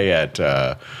Swedish guy at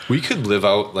We could live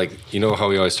out, like, you know how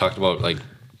we always talked about, like,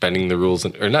 bending the rules,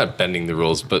 or not bending the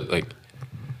rules, but, like,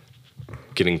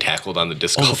 getting tackled on the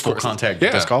disc the golf full course. contact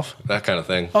Yeah, disc golf? that kind of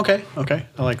thing. Okay.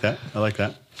 I like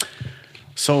that.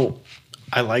 So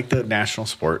I like the national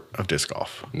sport of disc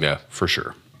golf. Yeah. For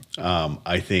sure.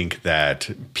 I think that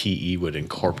PE would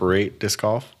incorporate disc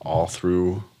golf all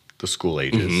through the school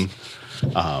ages.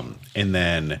 And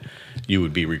then you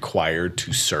would be required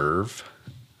to serve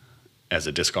as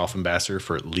a disc golf ambassador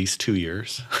for at least 2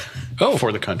 years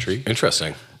for the country.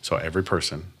 Interesting. So every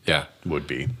person Yeah. would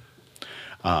be.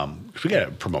 We got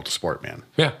to promote the sport, man.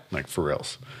 Yeah. Like for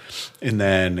reals. And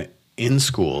then in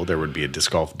school, there would be a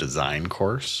disc golf design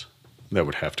course that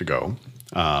would have to go.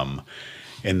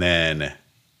 And then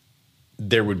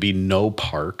there would be no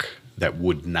park that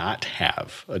would not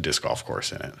have a disc golf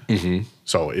course in it.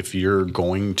 So if you're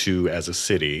going to, as a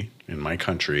city in my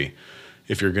country,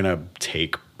 if you're going to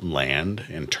take land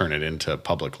and turn it into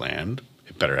public land,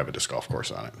 it better have a disc golf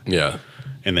course on it. Yeah.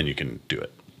 And then you can do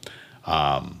it.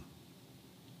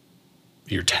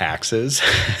 Your taxes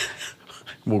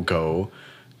will go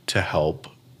to help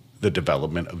the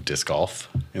development of disc golf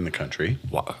in the country.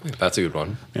 Wow. That's a good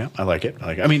one. Yeah, I like it.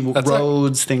 I mean, That's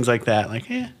roads, things like that. Like,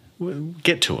 we'll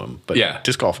get to them. But Yeah.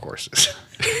 disc golf courses.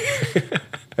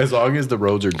 As long as the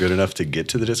roads are good enough to get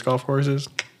to the disc golf courses,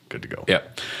 good to go. Yeah.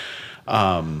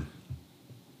 I'm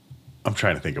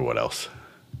trying to think of what else.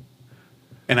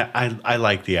 And I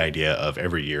like the idea of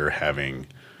every year having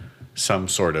some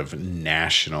sort of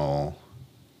national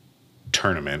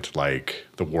tournament like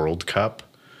the World Cup,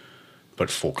 but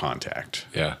full contact.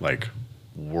 Yeah. Like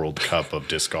World Cup of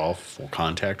disc golf, full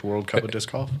contact World Cup of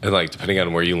disc golf. And like depending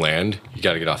on where you land, you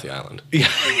got to get off the island.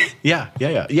 Yeah.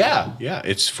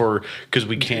 It's because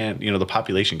we can't, the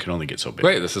population can only get so big.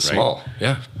 Right. This is small.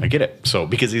 Yeah. I get it. So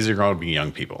because these are going to be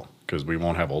young people, because we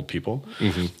won't have old people.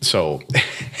 So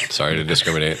sorry to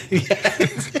discriminate.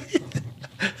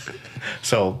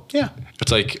 So yeah,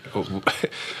 it's like,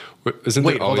 isn't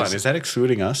wait, there always... hold on, is that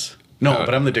excluding us? No,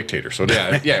 but I'm the dictator. So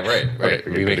right. Okay,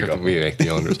 we make the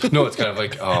owners. No, it's kind of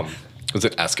like was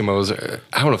it Eskimos?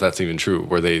 I don't know if that's even true.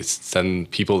 Where they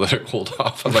send people that are hold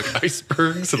off on like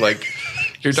icebergs and like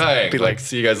you're dying. Be like,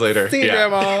 see you guys later. See you,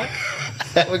 Grandma.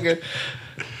 Look good.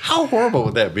 How horrible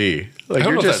would that be? Like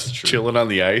you're just chilling on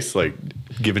the ice, like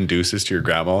giving deuces to your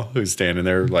grandma who's standing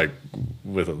there like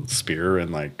with a spear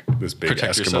and like this big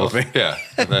Protect Eskimo yourself. thing. Yeah,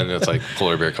 and then it's like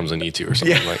polar bear comes and eats you or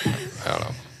something. Yeah. Like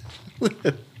I don't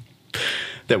know.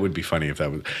 That would be funny if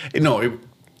that was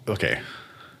okay.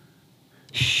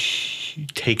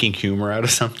 Taking humor out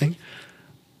of something.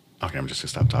 Okay, I'm just gonna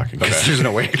stop talking because there's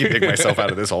no way I can pick myself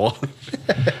out of this hole.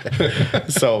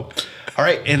 So, all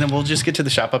right, and then we'll just get to the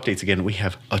shop updates again. We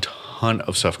have a ton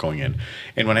of stuff going in,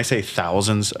 and when I say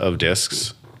thousands of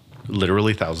discs,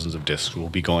 literally thousands of discs will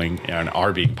be going and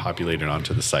are being populated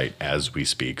onto the site as we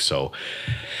speak. So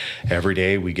every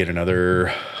day we get another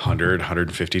 100,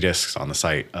 150 discs on the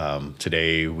site.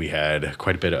 Today we had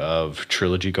quite a bit of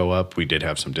Trilogy go up. We did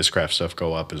have some Discraft stuff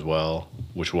go up as well,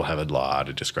 which we'll have a lot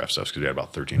of Discraft stuff because we had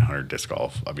about 1,300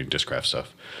 Discraft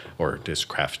stuff or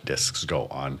Discraft discs go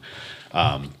on.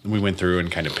 We went through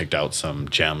and kind of picked out some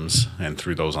gems and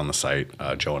threw those on the site.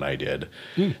 Joe and I did.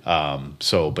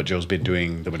 But Joe's been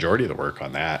doing the majority of the work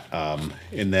on that.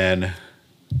 And then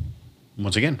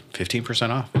once again, 15%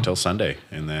 off until Sunday.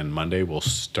 And then Monday we'll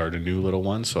start a new little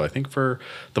one. So I think for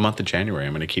the month of January,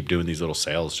 I'm going to keep doing these little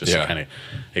sales just to kind of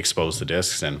expose the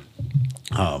discs. And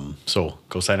so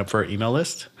go sign up for our email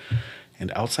list.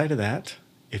 And outside of that,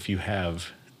 if you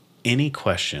have any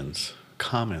questions,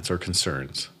 comments, or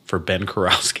concerns for Ben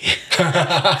Karowski,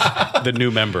 the new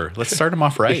member, let's start him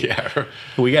off right. Yeah.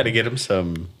 We got to get him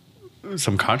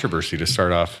some controversy to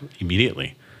start off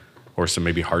immediately, or some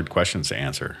maybe hard questions to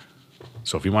answer.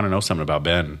 So if you want to know something about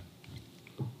Ben,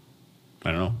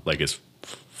 I don't know, like his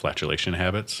flatulation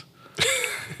habits,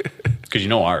 because you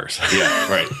know ours.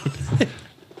 Yeah, right.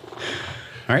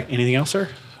 All right. Anything else, sir?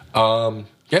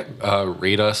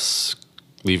 Rate us,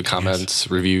 leave comments,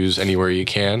 reviews anywhere you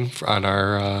can on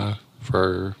our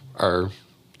for our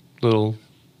little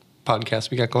podcast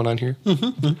we got going on here.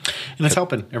 And it's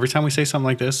helping. Every time we say something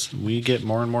like this, we get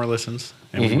more and more listens,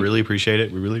 and we really appreciate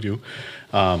it. We really do.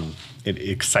 It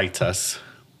excites us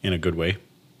in a good way.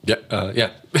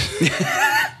 Yeah.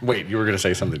 Wait, you were going to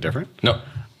say something different? No.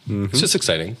 It's just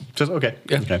exciting. Just okay.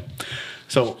 Yeah. Okay.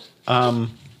 So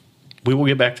we will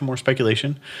get back to more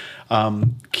speculation.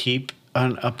 Keep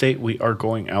an update. We are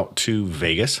going out to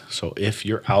Vegas. So if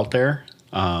you're out there,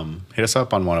 hit us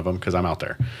up on one of them because I'm out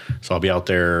there. So I'll be out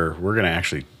there. We're going to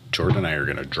actually, Jordan and I are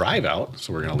going to drive out.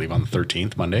 So we're going to leave on the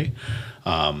 13th, Monday.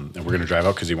 And we're going to drive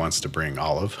out because he wants to bring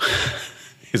Olive,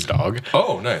 his dog.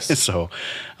 Oh, nice. So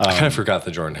I kind of forgot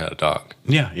that Jordan had a dog.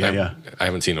 Yeah. I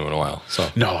haven't seen him in a while. So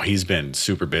no, he's been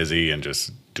super busy and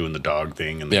just doing the dog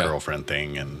thing and the girlfriend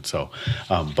thing. And so,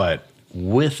 but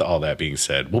with all that being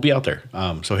said, we'll be out there.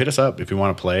 So hit us up if you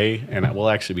want to play. And we'll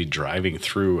actually be driving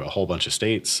through a whole bunch of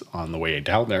states on the way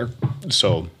down there.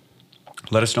 So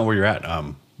let us know where you're at.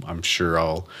 I'm sure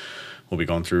we'll be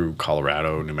going through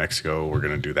Colorado, New Mexico. We're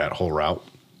going to do that whole route.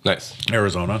 Nice.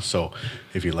 Arizona. So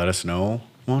if you let us know,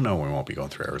 well, no, we won't be going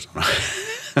through Arizona.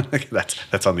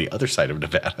 That's on the other side of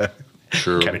Nevada.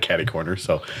 True. Kind of catty corner.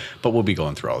 So, but we'll be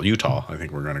going through all Utah. I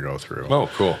think we're going to go through. Oh,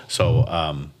 cool.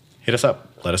 So hit us up.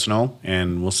 Let us know,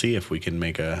 and we'll see if we can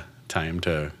make a time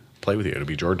to play with you. It'll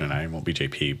be Jordan and I. It won't be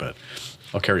JP, but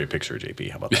I'll carry a picture of JP.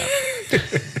 How about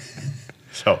that?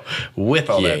 So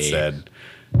with all that said,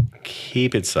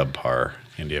 keep it subpar.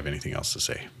 And do you have anything else to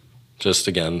say? Just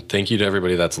again, thank you to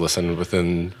everybody that's listened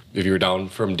within, if you were down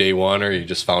from day one or you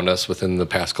just found us within the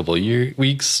past couple of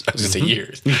weeks, I was going to say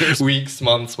years, weeks,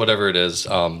 months, whatever it is.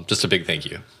 Just a big thank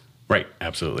you. Right.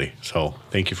 Absolutely. So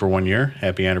thank you for 1 year.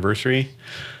 Happy anniversary.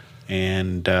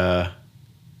 And what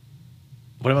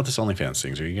about this OnlyFans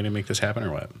things? Are you going to make this happen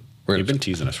or what? You've been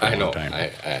teasing us for a long time. I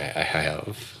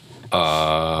have.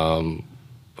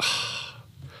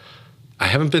 I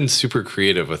haven't been super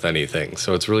creative with anything,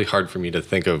 so it's really hard for me to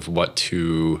think of what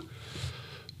to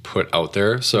put out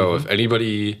there. So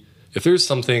if there's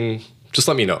something, just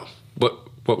let me know. What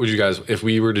would you guys, if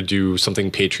we were to do something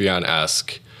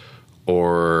Patreon-esque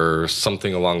or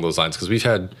something along those lines? Because we've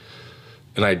had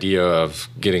an idea of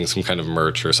getting some kind of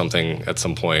merch or something at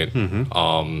some point,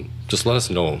 just let us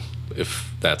know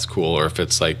if that's cool, or if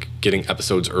it's like getting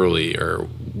episodes early or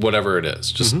whatever it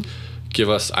is. Just give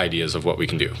us ideas of what we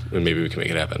can do, and maybe we can make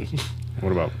it happen.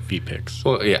 What about feet pics?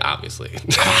 Well, yeah, obviously.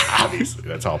 Obviously,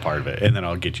 that's all part of it. And then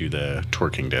I'll get you the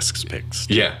twerking discs pics.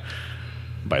 Yeah.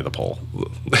 By the pole.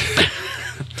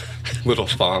 Little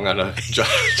thong on a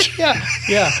judge. Yeah.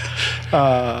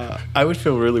 I would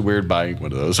feel really weird buying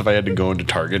one of those if I had to go into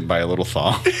Target and buy a little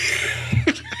thong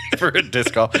for a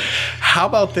disc golf. How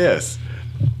about this?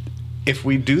 If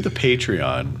we do the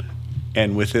Patreon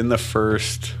and within the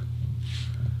first...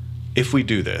 If we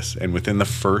do this and within the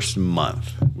first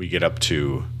month we get up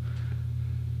to...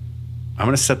 I'm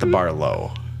going to set the bar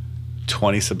low.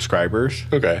 20 subscribers.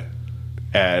 Okay.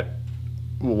 At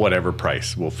whatever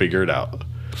price. We'll figure it out.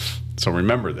 So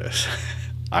remember this.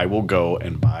 I will go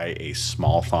and buy a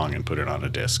small thong and put it on a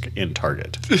disc in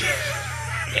Target.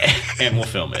 And we'll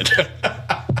film it.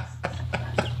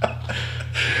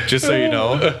 Just so you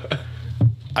know,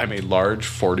 I'm a large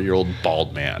 40-year-old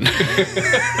bald man.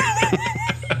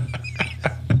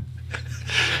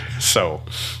 So,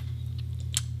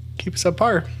 keep us up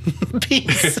par.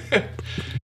 Peace.